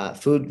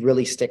 Food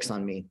really sticks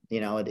on me.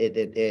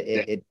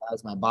 It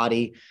does. My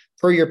body,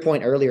 per your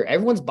point earlier,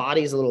 everyone's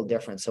body is a little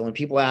different. So when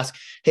people ask,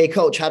 hey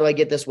coach, how do I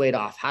get this weight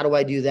off? How do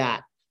I do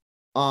that?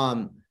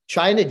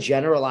 Trying to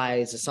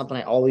generalize is something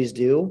I always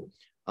do.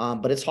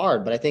 But it's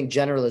hard. But I think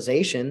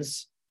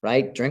generalizations,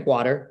 right? Drink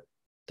water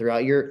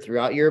throughout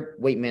your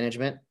weight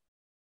management,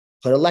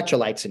 put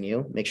electrolytes in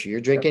you, make sure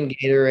you're drinking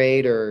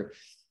Gatorade or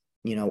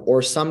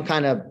some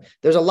kind of,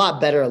 there's a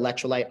lot better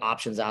electrolyte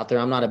options out there.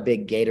 I'm not a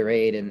big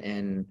Gatorade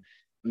and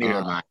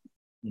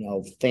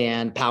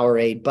fan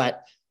Powerade,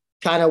 but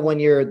kind of when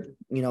you're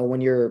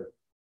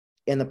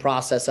in the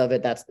process of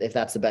it, if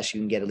that's the best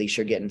you can get, at least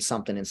you're getting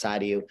something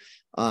inside of you.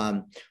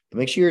 But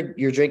make sure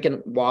you're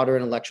drinking water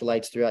and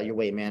electrolytes throughout your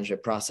weight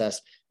management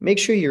process. Make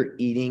sure you're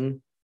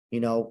eating,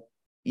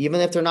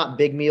 even if they're not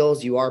big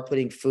meals, you are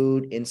putting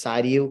food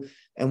inside of you.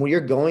 And when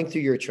you're going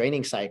through your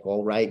training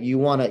cycle, right, you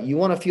want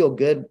to feel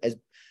good as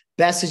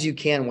best as you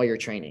can while you're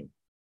training,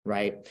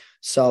 right?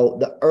 So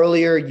the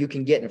earlier you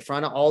can get in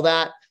front of all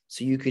that,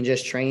 so you can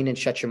just train and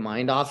shut your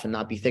mind off and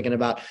not be thinking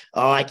about,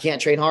 oh, I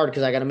can't train hard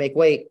because I got to make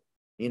weight.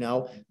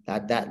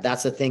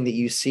 That's the thing that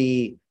you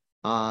see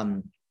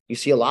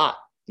a lot,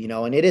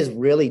 and it is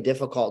really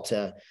difficult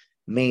to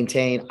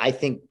maintain. I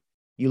think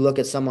you look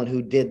at someone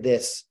who did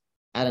this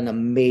at an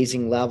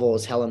amazing level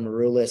as Helen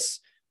Maroulis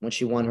when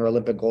she won her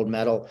Olympic gold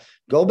medal.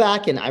 Go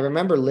back, and I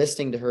remember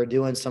listening to her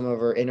doing some of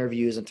her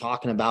interviews and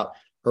talking about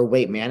her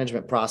weight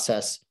management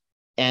process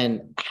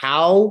and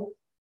how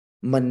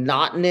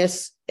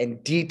monotonous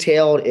and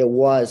detailed it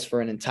was for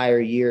an entire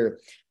year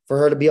for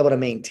her to be able to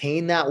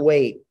maintain that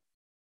weight.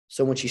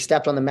 So when she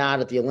stepped on the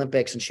mat at the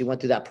Olympics and she went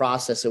through that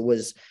process, it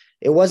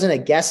wasn't a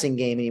guessing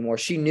game anymore.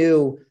 She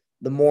knew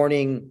the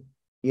morning,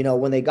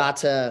 when they got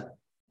to, I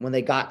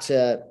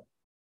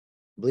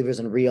believe it was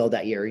in Rio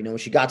that year, when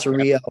she got to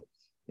Rio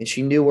and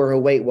she knew where her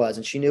weight was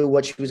and she knew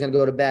what she was going to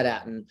go to bed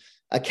at, and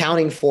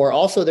accounting for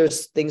also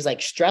there's things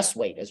like stress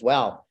weight as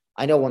well.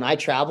 I know when I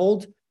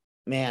traveled,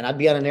 man, I'd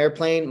be on an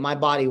airplane, my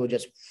body would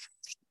just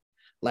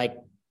like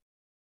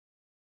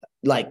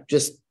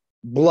just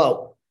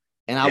blow.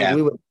 And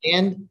we would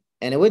land,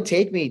 and it would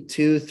take me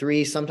 2,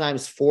 3,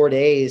 sometimes 4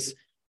 days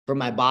for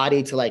my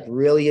body to like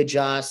really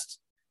adjust,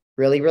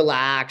 really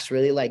relax,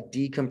 really like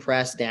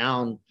decompress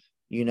down,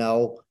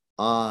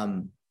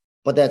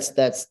 but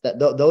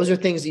those are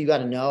things that you got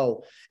to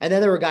know. And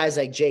then there were guys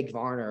like Jake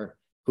Varner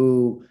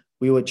who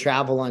we would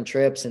travel on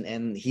trips,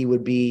 and he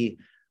would be,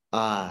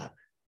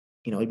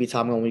 he'd be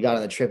talking when we got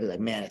on the trip, he's like,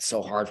 man, it's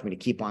so hard for me to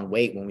keep on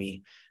weight when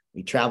we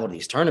travel to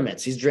these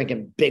tournaments. He's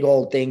drinking big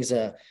old things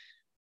of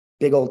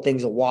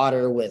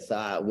water with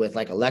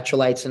like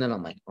electrolytes in it.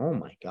 I'm like, oh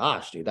my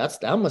gosh, dude,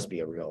 that must be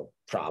a real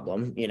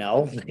problem,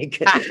 like,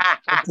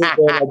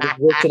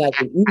 what can I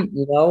eat,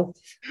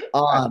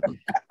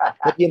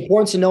 but the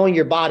importance of knowing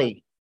your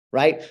body,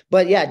 right?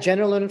 But yeah,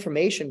 general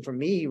information for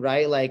me,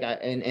 right? Like,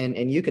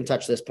 and you can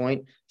touch this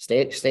point,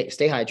 stay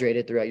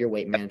hydrated throughout your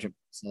weight management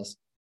process,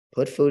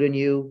 put food in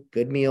you,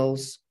 good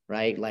meals,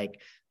 right?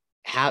 Like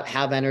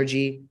have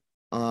energy.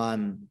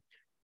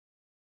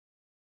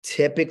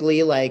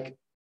 Typically, like,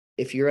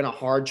 if you're in a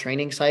hard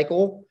training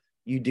cycle,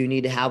 you do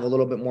need to have a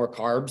little bit more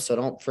carbs. So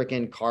don't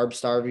freaking carb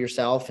starve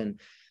yourself. And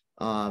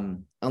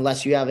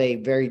unless you have a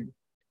very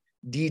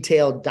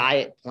detailed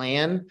diet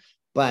plan,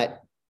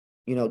 but,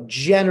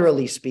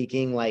 generally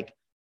speaking, like,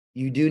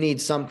 you do need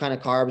some kind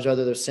of carbs,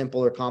 whether they're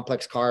simple or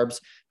complex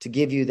carbs, to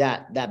give you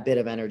that bit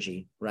of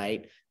energy,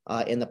 right?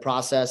 In the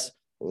process,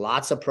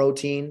 lots of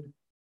protein,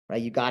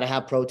 right? You got to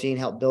have protein,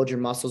 help build your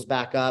muscles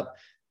back up,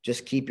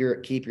 just keep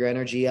your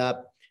energy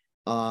up.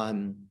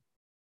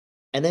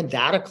 And then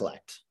data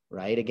collect,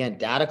 right? Again,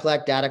 data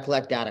collect.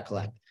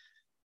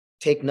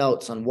 Take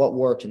notes on what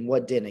worked and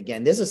what didn't.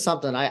 Again, this is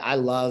something I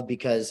love,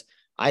 because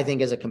I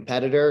think as a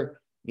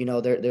competitor,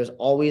 there's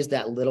always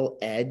that little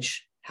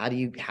edge. How do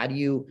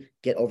you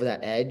get over that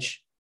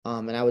edge?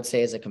 And I would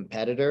say as a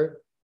competitor,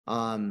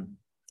 I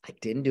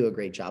didn't do a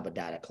great job of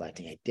data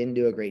collecting. I didn't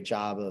do a great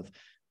job of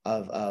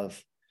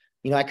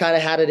I kind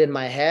of had it in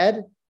my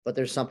head, but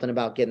there's something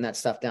about getting that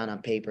stuff down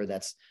on paper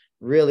that's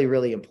really,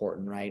 really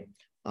important, right?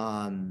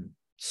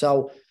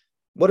 So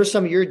what are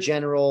some of your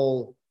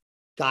general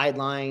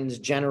guidelines,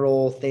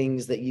 general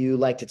things that you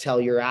like to tell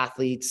your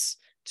athletes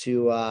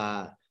to,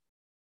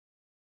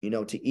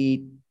 to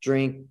eat,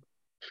 drink?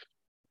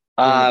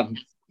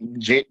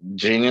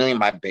 Genuinely,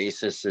 my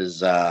basis is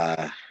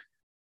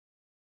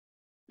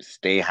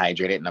stay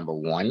hydrated, number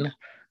one.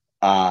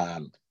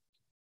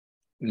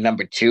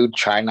 Number two,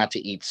 try not to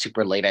eat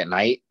super late at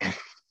night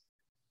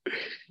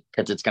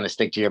because it's going to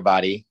stick to your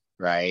body,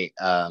 right?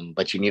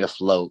 But you need a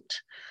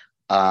float.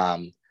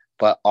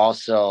 But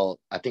also,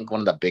 I think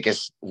one of the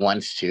biggest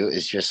ones too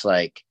is just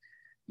like,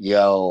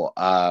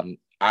 I'm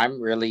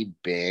really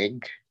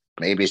big.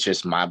 Maybe it's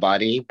just my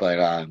body,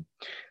 but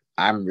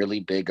I'm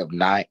really big of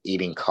not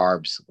eating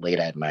carbs late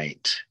at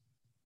night.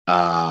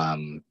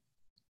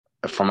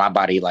 For my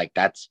body, like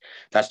that's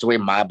the way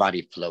my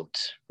body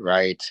floats,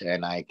 right?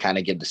 And I kind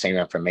of give the same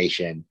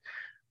information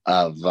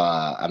of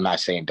I'm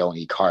not saying don't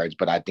eat carbs,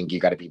 but I think you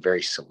got to be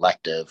very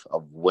selective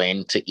of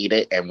when to eat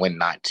it and when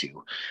not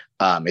to,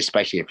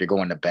 especially if you're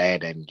going to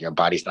bed and your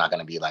body's not going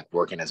to be like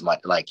working as much,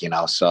 like,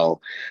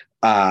 so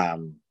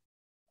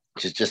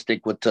just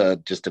stick with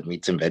just the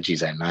meats and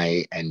veggies at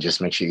night, and just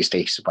make sure you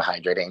stay super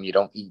hydrated and you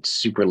don't eat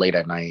super late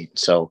at night.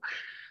 So,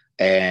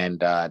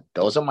 and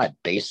those are my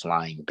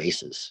baseline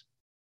bases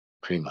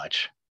pretty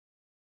much.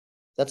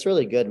 That's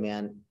really good,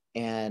 man.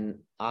 And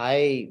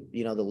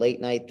the late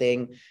night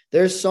thing,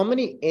 there's so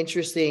many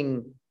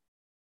interesting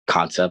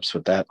concepts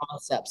with that,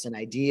 concepts and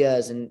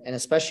ideas. And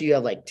especially you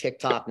have like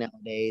TikTok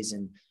nowadays.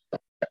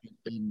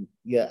 And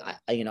yeah,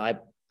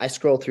 I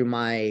scroll through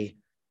my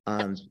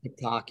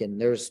TikTok, and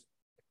there's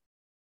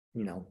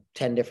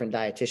 10 different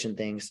dietitian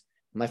things.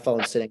 My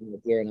phone's sitting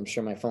right here, and I'm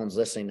sure my phone's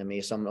listening to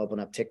me. So I'm gonna open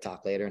up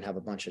TikTok later and have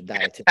a bunch of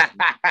dietitian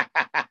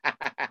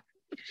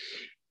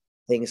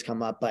things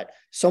come up. But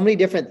so many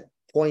different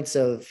points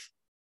of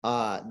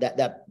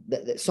that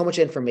so much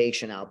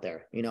information out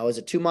there. Is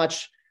it too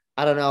much?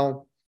 I don't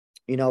know.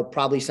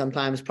 Probably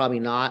sometimes, probably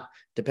not.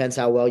 Depends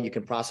how well you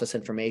can process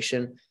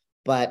information.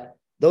 But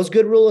those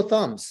good rule of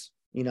thumbs,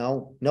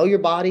 know your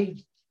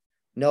body,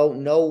 know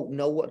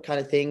what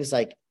kind of things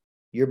like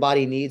your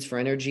body needs for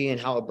energy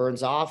and how it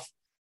burns off.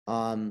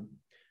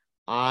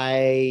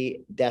 I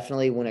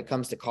definitely, when it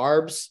comes to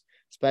carbs,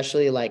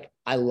 especially like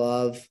I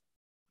love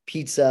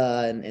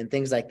pizza and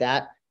things like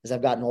that. As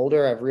I've gotten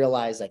older, I've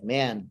realized like,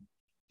 man,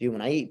 dude,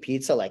 when I eat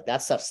pizza, like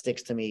that stuff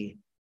sticks to me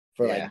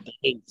for like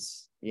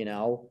days,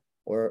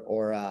 or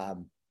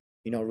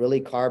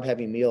really carb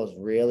heavy meals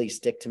really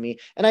stick to me.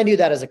 And I knew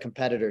that as a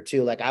competitor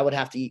too. Like I would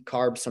have to eat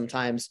carbs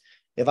sometimes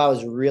if I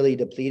was really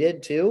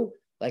depleted too.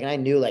 Like, and I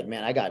knew like,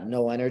 man, I got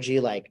no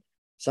energy. Like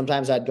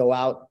sometimes I'd go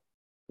out,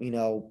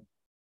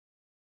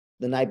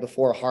 the night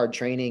before hard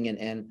training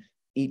and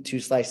eat 2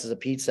 slices of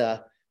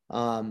pizza,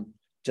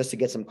 just to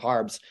get some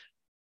carbs.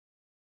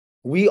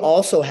 We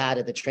also had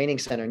at the training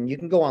center, and you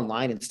can go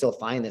online and still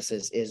find this,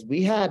 is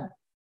we had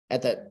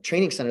at the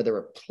training center, there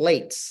were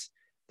plates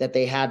that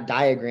they had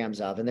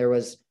diagrams of, and there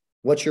was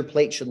what your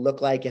plate should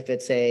look like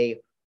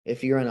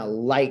if you're in a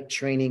light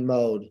training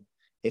mode,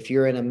 if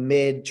you're in a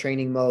mid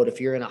training mode,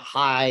 if you're in a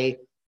high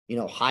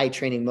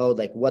training mode,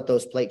 like what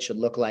those plates should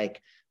look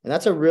like. And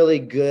that's a really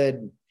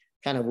good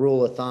kind of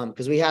rule of thumb,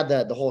 because we had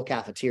the whole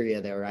cafeteria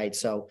there, right?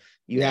 So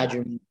you had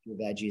your meat, your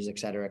veggies, et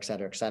cetera, et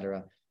cetera, et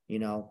cetera,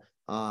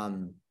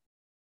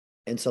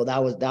 and so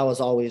that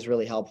was always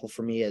really helpful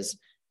for me as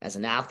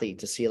an athlete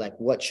to see like,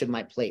 what should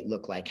my plate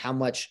look like? How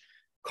much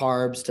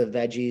carbs to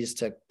veggies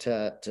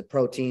to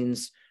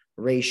proteins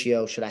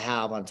ratio should I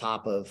have on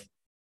top of,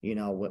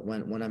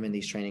 when I'm in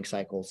these training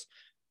cycles?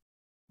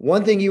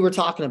 One thing you were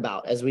talking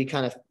about as we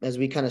kind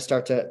of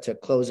start to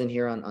close in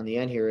here on the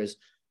end here is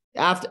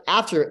after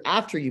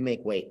you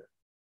make weight.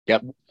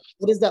 Yep.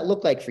 What does that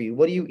look like for you?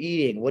 What are you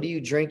eating? What are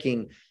you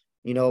drinking?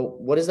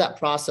 What does that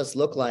process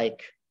look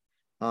like?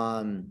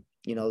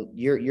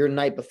 Your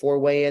night before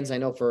weigh-ins. I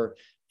know for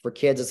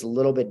kids, it's a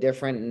little bit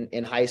different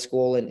in high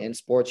school and in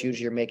sports.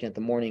 Usually you're making it the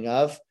morning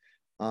of,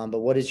 but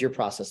what does your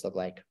process look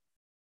like?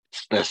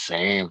 It's the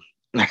same.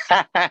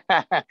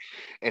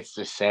 It's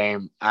the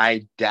same.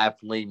 I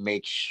definitely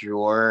make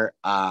sure,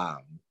 I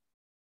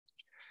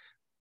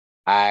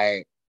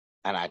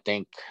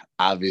think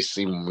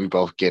obviously when we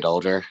both get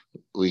older,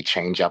 we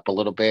change up a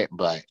little bit,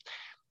 but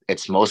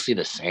it's mostly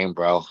the same,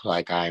 bro.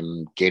 Like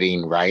I'm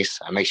getting rice.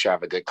 I make sure I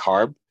have a good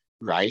carb,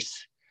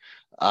 rice.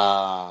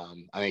 I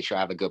make sure I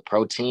have a good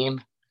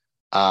protein,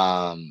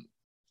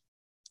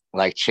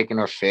 like chicken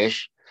or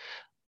fish.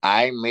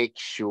 I make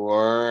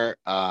sure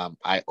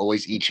I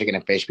always eat chicken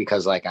and fish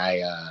because like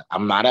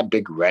I'm not a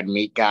big red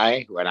meat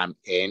guy when I'm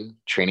in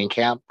training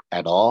camp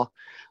at all,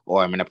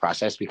 or I'm in a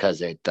process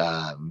because it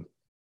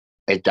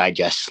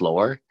digests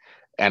slower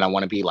and I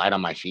want to be light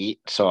on my feet.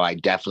 So I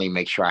definitely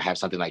make sure I have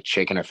something like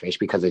chicken or fish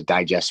because it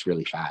digests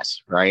really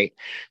fast, right?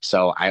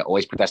 So I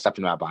always put that stuff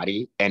in my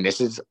body. And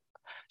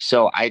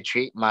so I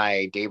treat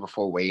my day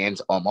before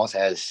weigh-ins almost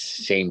as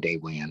same day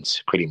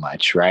weigh-ins pretty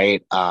much,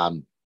 right?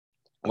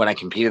 When I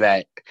competed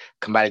at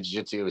combative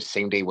jiu-jitsu, it was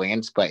same day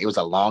weigh-ins, but it was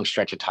a long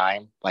stretch of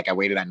time. Like I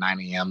waited at 9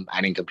 a.m. I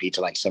didn't compete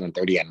till like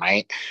 7:30 at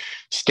night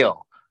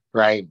still,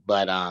 right?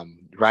 But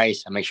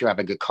rice, I make sure I have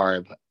a good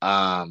carb.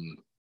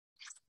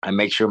 I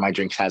make sure my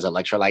drinks has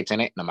electrolytes in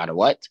it, no matter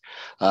what.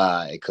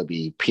 It could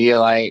be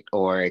Pedialyte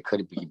or it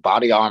could be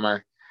Body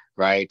Armor,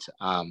 right?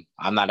 I'm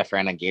not a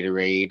fan of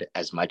Gatorade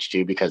as much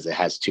too because it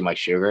has too much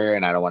sugar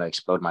and I don't want to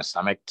explode my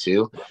stomach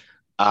too.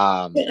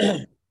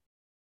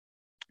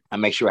 I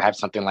make sure I have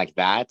something like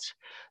that,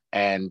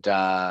 and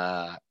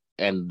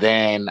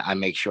then I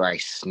make sure I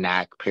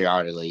snack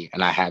periodically,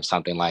 and I have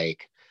something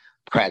like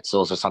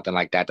pretzels or something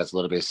like that that's a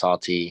little bit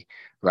salty,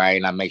 right?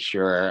 And I make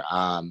sure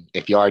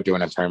if you are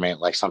doing a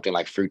tournament, like something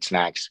like fruit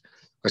snacks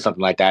or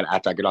something like that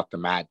after I get off the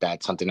mat,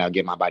 that's something that'll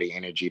give my body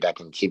energy that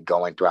can keep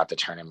going throughout the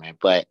tournament.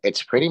 But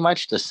it's pretty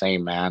much the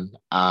same, man.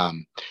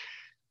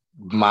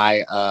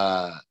 My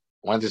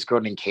one of this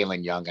girl named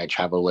Kaylin Young, I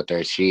traveled with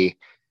her.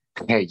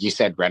 You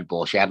said Red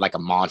Bull. She had like a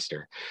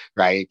monster,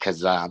 right?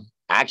 Because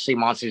actually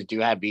monsters do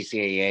have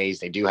BCAAs.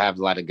 They do have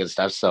a lot of good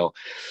stuff. So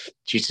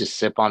she used to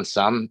sip on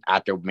some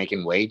after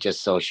making weight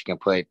just so she can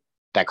put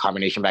that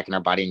carbonation back in her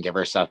body and give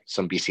herself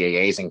some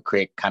BCAAs and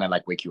create kind of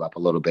like wake you up a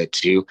little bit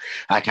too.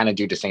 I kind of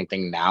do the same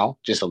thing now,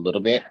 just a little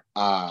bit.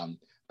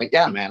 But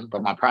yeah, man,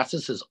 but my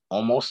process is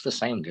almost the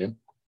same, dude.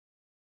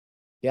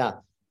 Yeah.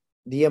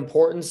 The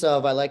importance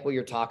of, I like what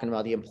you're talking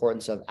about, the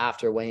importance of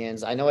after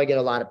weigh-ins. I know I get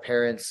a lot of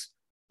parents,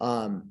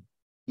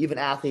 even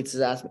athletes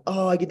is asking,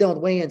 oh, I get done with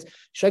weigh-ins.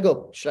 Should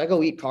I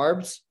go eat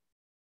carbs?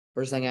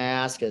 First thing I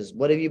ask is,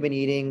 what have you been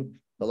eating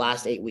the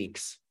last 8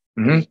 weeks?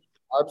 Mm-hmm.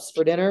 Carbs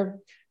for dinner?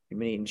 You've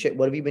been eating shit.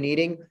 What have you been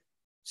eating?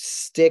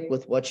 stick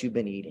with what you've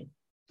been eating.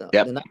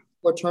 The night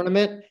before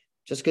tournament,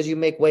 just because you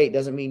make weight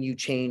doesn't mean you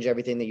change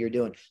everything that you're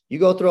doing. You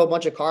go throw a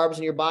bunch of carbs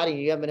in your body and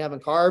you haven't been having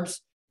carbs,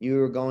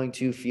 you're going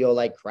to feel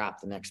like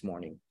crap the next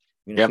morning.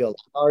 You're going to feel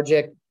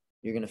lethargic.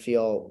 You're going to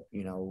feel,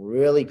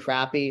 really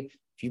crappy.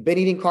 If you've been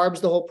eating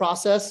carbs the whole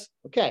process,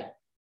 okay,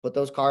 put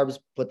those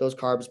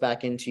carbs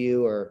back into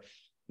you, or,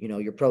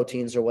 your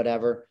proteins or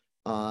whatever.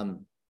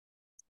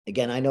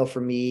 Again, I know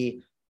for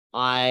me,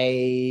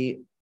 I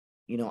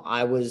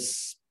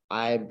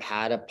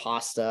had a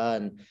pasta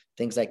and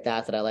things like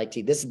that I like to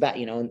eat. This is back,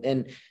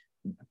 and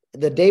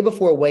the day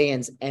before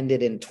weigh-ins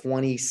ended in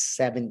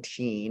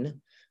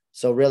 2017.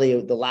 So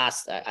really the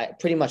last,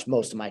 pretty much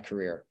most of my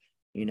career,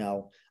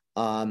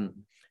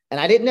 and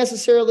I didn't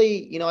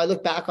necessarily, I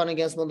look back on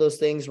against one of those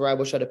things where I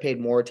wish I'd have paid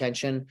more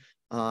attention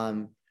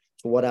to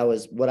what I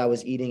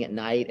was eating at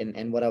night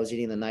and what I was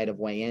eating the night of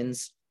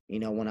weigh-ins,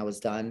 when I was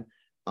done.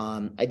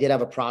 I did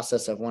have a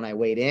process of when I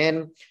weighed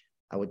in,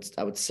 I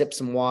would sip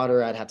some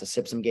water. I'd have to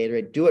sip some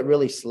Gatorade, do it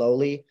really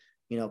slowly,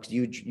 because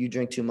you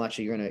drink too much,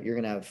 you're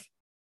gonna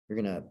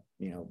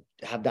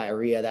have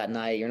diarrhea that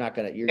night. You got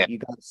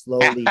to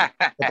slowly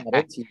put that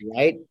into you,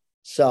 right?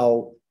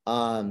 So,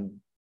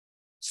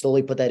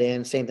 slowly put that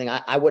in. Same thing.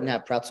 I wouldn't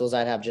have pretzels.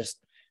 I'd have just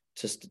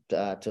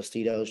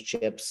Tostitos,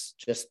 chips,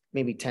 just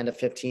maybe 10 to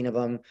 15 of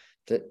them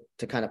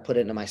to kind of put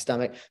it into my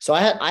stomach. So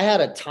I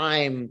had a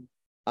time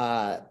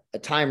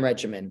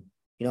regimen.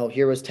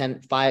 Here was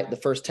 5, the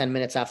first 10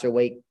 minutes after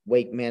weight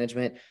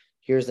management.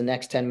 Here's the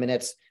next 10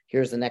 minutes.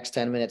 Here's the next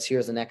 10 minutes.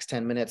 Here's the next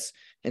 10 minutes,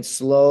 and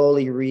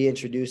slowly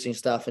reintroducing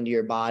stuff into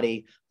your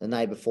body the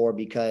night before,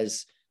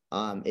 because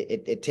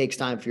it takes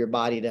time for your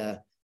body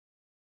to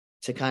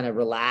kind of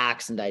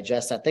relax and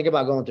digest that. Think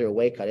about going through a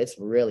weight cut. It's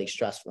really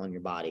stressful on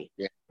your body.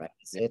 Yeah. Right.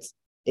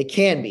 It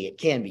can be.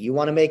 You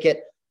want to make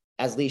it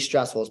as least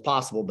stressful as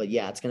possible, but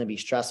yeah, it's going to be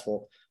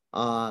stressful.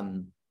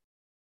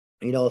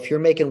 If you're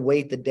making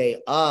weight the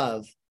day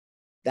of,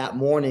 that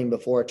morning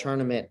before a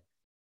tournament,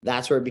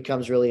 that's where it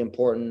becomes really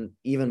important,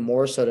 even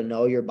more so, to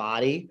know your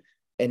body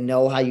and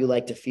know how you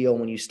like to feel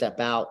when you step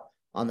out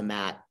on the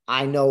mat.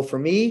 I know for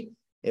me,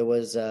 it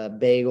was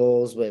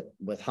bagels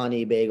with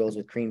honey, bagels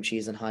with cream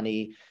cheese and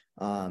honey,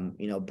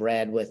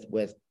 bread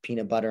with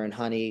peanut butter and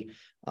honey,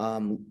 a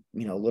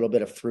little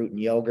bit of fruit and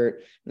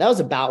yogurt. And that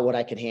was about what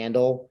I could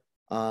handle.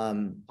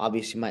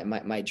 Obviously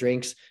my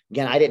drinks,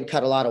 again, I didn't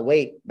cut a lot of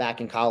weight back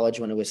in college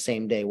when it was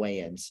same day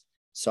weigh-ins.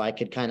 So I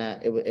could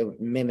it would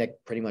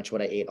mimic pretty much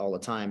what I ate all the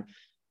time.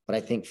 But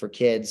I think for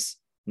kids,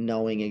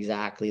 knowing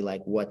exactly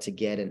like what to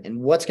get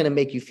and what's going to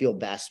make you feel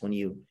best when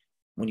you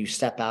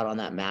step out on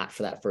that mat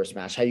for that first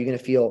match, how you're going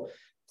to feel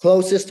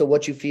closest to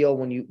what you feel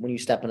when you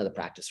step into the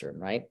practice room.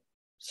 Right.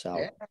 So.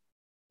 Yeah,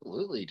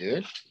 absolutely,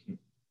 dude.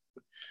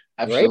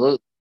 Absolutely.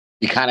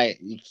 Right?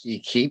 You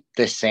keep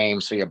the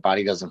same so your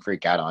body doesn't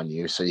freak out on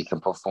you, so you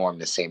can perform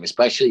the same,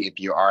 especially if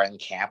you are in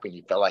camp and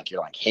you feel like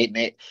you're like hitting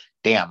it.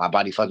 Damn, my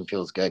body fucking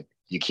feels good.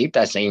 You keep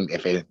that same.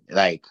 If it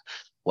like,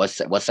 what's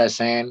that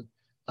saying?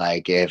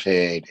 Like if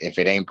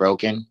it ain't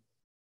broken,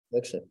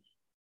 fix it.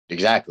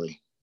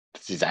 Exactly.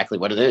 That's exactly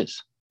what it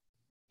is.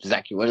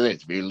 Exactly what it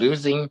is. If you're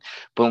losing,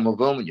 boom, boom,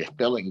 boom, and you're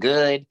feeling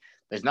good,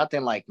 there's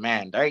nothing like,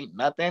 man, there ain't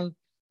nothing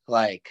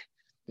like,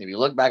 if you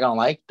look back on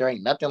life, there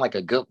ain't nothing like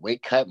a good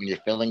weight cut when you're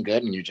feeling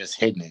good and you're just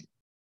hitting it.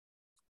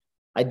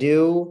 I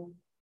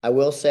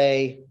will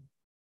say,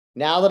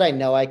 now that I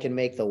know I can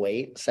make the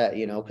weight set,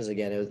 because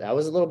again, I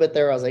was a little bit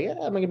there. I was like, yeah,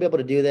 I'm going to be able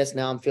to do this.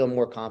 Now I'm feeling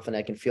more confident.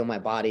 I can feel my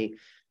body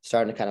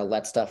starting to kind of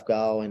let stuff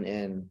go.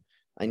 And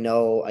I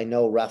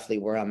know roughly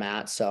where I'm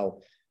at.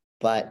 So,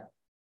 but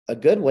a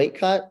good weight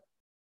cut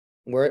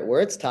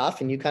where it's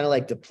tough and you kind of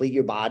like deplete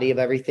your body of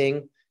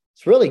everything,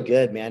 it's really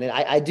good, man. And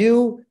I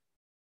do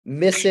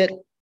miss it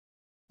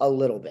a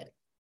little bit,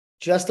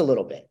 just a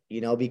little bit,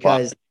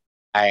 because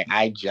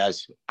I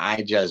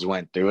just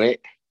went through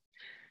it.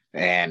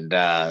 And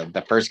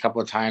the first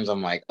couple of times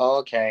I'm like, oh,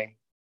 okay.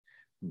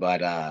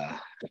 But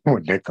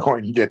when the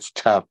going gets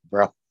tough,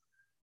 bro.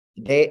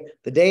 The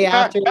day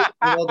after, the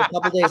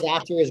couple days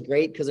after is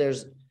great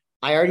because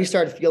I already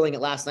started feeling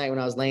it last night when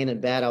I was laying in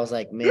bed. I was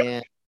like,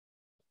 man,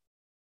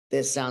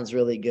 this sounds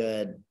really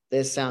good.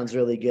 This sounds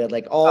really good.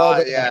 Like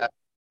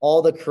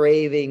all the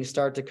cravings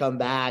start to come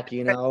back,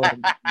 and, I'm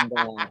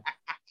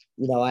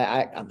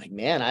like,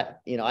 man,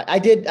 I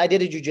did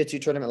a jiu-jitsu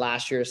tournament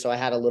last year, so I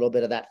had a little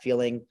bit of that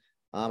feeling.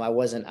 I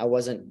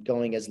wasn't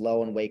going as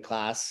low in weight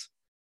class.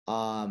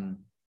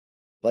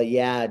 But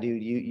yeah,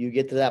 dude, you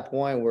get to that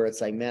point where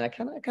it's like, man, I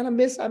kind of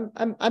miss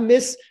I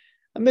miss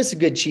a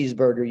good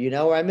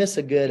cheeseburger, or I miss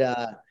a good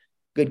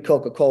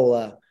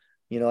Coca-Cola,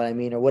 you know what I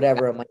mean, or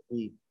whatever it might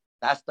be.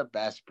 That's the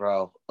best,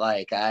 bro.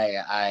 Like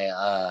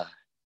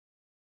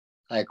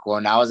like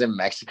when I was in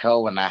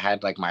Mexico, when I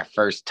had like my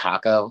first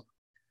taco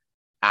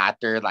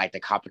after like the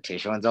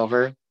competition was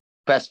over,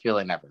 best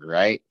feeling ever,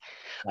 right?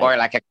 Or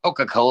like a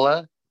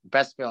Coca-Cola,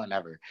 best feeling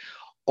ever.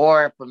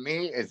 Or for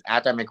me, is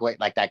after I make weight,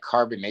 like that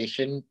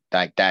carbonation,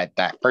 like that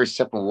first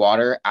sip of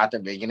water after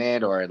making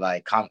it, or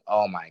like,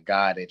 oh my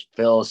God, it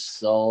feels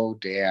so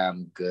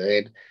damn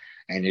good.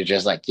 and you're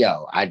just like,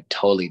 yo, I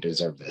totally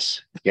deserve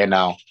this, you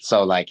know?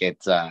 So like,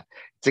 it's a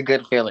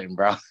good feeling,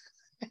 bro.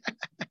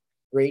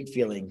 Great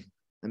feeling.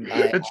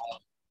 I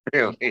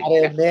Really.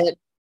 gotta admit,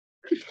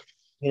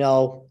 you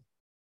know,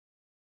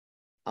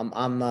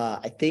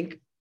 I think,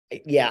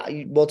 yeah,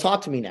 well,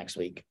 talk to me next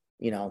week.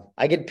 You know,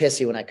 I get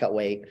pissy when I cut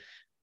weight.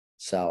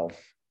 So,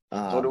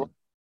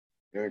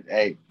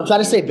 Hey, I'm trying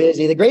to stay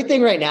busy. The great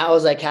thing right now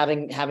is like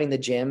having the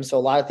gym. So a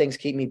lot of things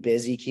keep me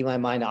busy, keep my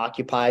mind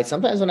occupied.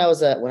 Sometimes when I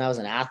was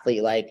an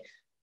athlete, like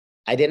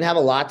I didn't have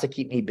a lot to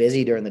keep me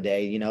busy during the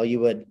day. You know,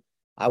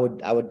 I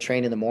would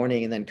train in the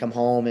morning and then come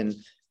home and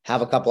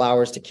have a couple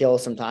hours to kill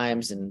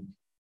sometimes. And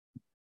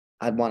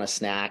I'd want to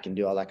snack and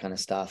do all that kind of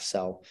stuff.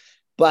 So,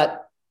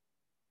 but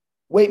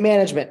weight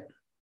management,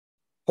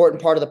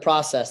 important part of the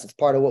process. It's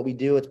part of what we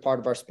do. It's part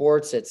of our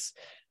sports. It's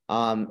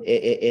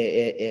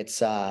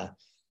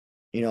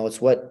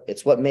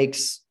it's what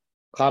makes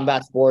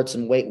combat sports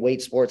and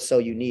weight sports so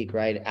unique,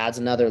 right? It adds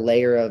another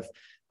layer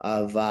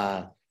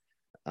adds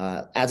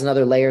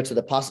another layer to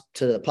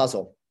the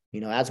puzzle,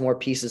 you know, adds more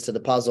pieces to the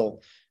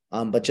puzzle.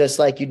 But just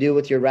like you do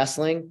with your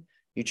wrestling,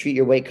 you treat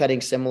your weight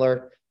cutting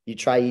similar. You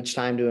try each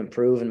time to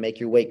improve and make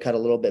your weight cut a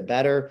little bit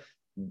better,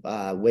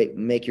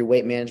 make your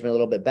weight management a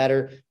little bit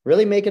better,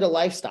 really make it a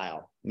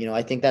lifestyle. You know,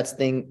 I think that's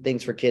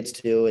things for kids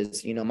too,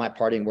 is, you know, my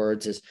parting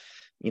words is,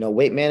 you know,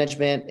 weight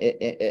management,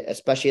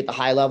 especially at the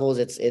high levels,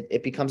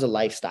 it becomes a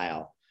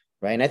lifestyle,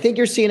 right? And I think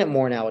you're seeing it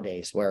more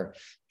nowadays where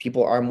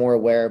people are more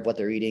aware of what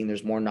they're eating.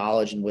 There's more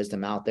knowledge and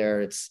wisdom out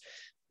there. It's,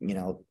 you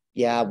know,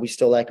 yeah, we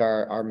still like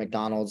our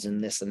McDonald's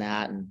and this and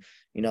that, and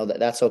you know,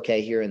 that's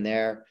okay here and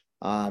there.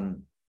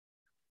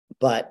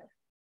 But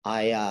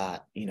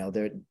you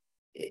know,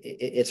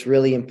 it's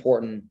really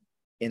important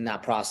in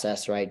that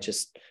process, right?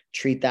 Just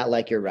treat that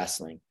like you're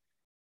wrestling.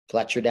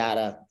 Collect your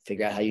data,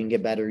 figure out how you can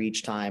get better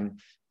each time.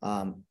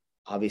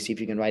 Obviously, if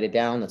you can write it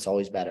down, that's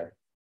always better.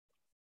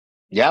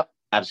 Yep,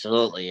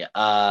 absolutely.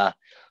 Part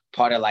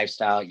of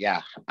lifestyle.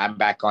 Yeah, I'm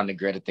back on the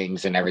grid of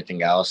things and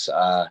everything else.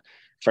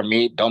 For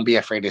me, don't be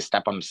afraid to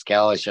step on the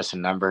scale. It's just a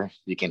number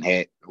you can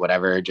hit,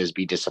 whatever. Just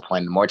be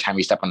disciplined. The more time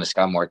you step on the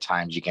scale, more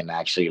times you can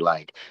actually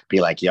like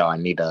be like, yo, I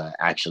need to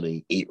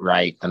actually eat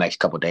right the next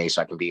couple of days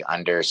so I can be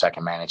under, so I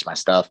can manage my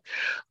stuff.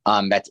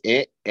 That's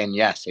it. And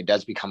yes, it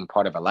does become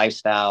part of a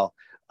lifestyle.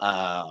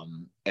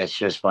 It's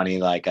just funny,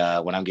 like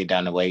when I'm getting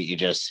down the weight, you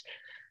just,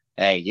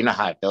 hey, you know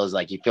how it feels.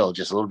 Like you feel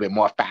just a little bit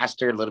more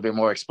faster, a little bit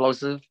more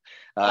explosive.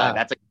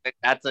 That's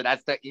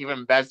the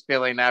even best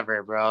feeling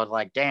ever, bro.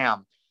 Like,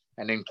 damn.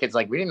 And then kids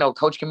like, we didn't know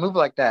coach can move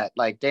like that.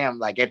 Like, damn,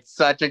 like it's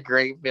such a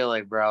great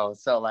feeling, bro.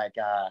 So like,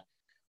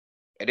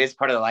 it is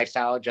part of the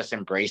lifestyle. Just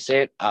embrace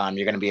it.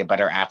 You're going to be a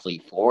better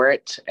athlete for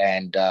it.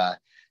 And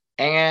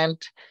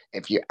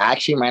if you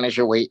actually manage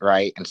your weight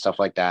right and stuff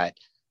like that,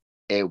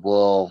 it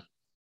will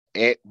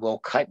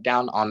cut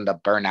down on the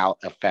burnout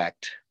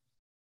effect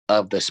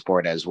of the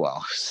sport as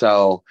well.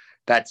 So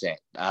that's it.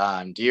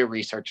 Do your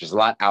research. There's a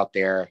lot out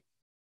there.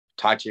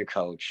 Talk to your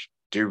coach.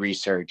 Do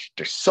research.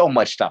 There's so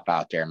much stuff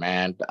out there,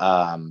 man.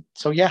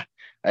 So yeah,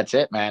 that's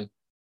it, man.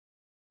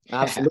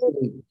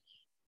 Absolutely.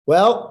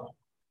 Well,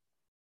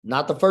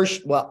 not the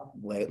first. Well,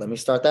 wait, let me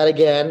start that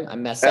again. I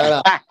messed that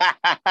up.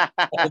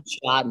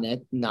 Shot,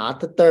 not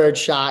the third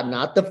shot,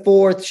 not the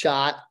fourth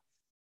shot,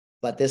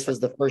 but this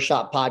was the First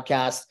Shot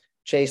podcast.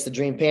 Chase the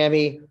Dream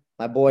Pammy,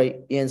 my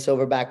boy Ian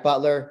Silverback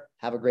Butler.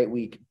 Have a great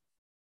week.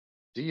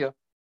 See ya.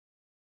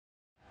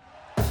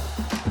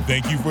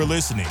 Thank you for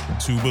listening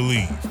to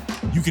Believe.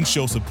 You can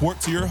show support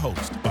to your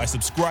host by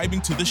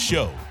subscribing to the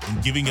show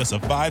and giving us a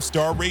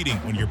 5-star rating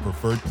on your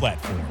preferred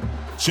platform.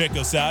 Check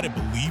us out at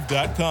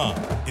Believe.com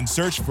and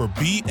search for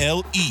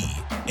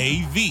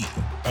BLEAV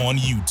on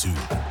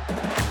YouTube.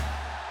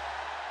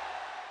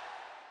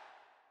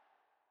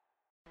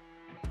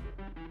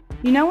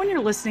 You know when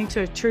you're listening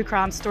to a true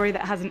crime story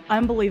that has an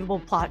unbelievable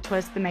plot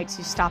twist that makes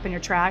you stop in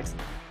your tracks?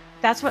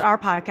 That's what our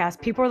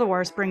podcast, People Are the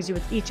Worst, brings you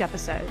with each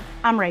episode.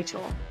 I'm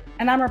Rachel.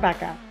 And I'm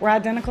Rebecca. We're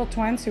identical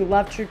twins who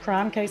love true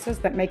crime cases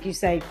that make you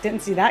say,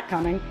 didn't see that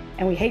coming,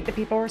 and we hate the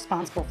people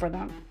responsible for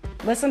them.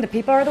 Listen to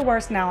People Are the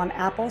Worst now on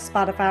Apple,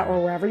 Spotify,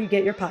 or wherever you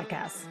get your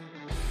podcasts.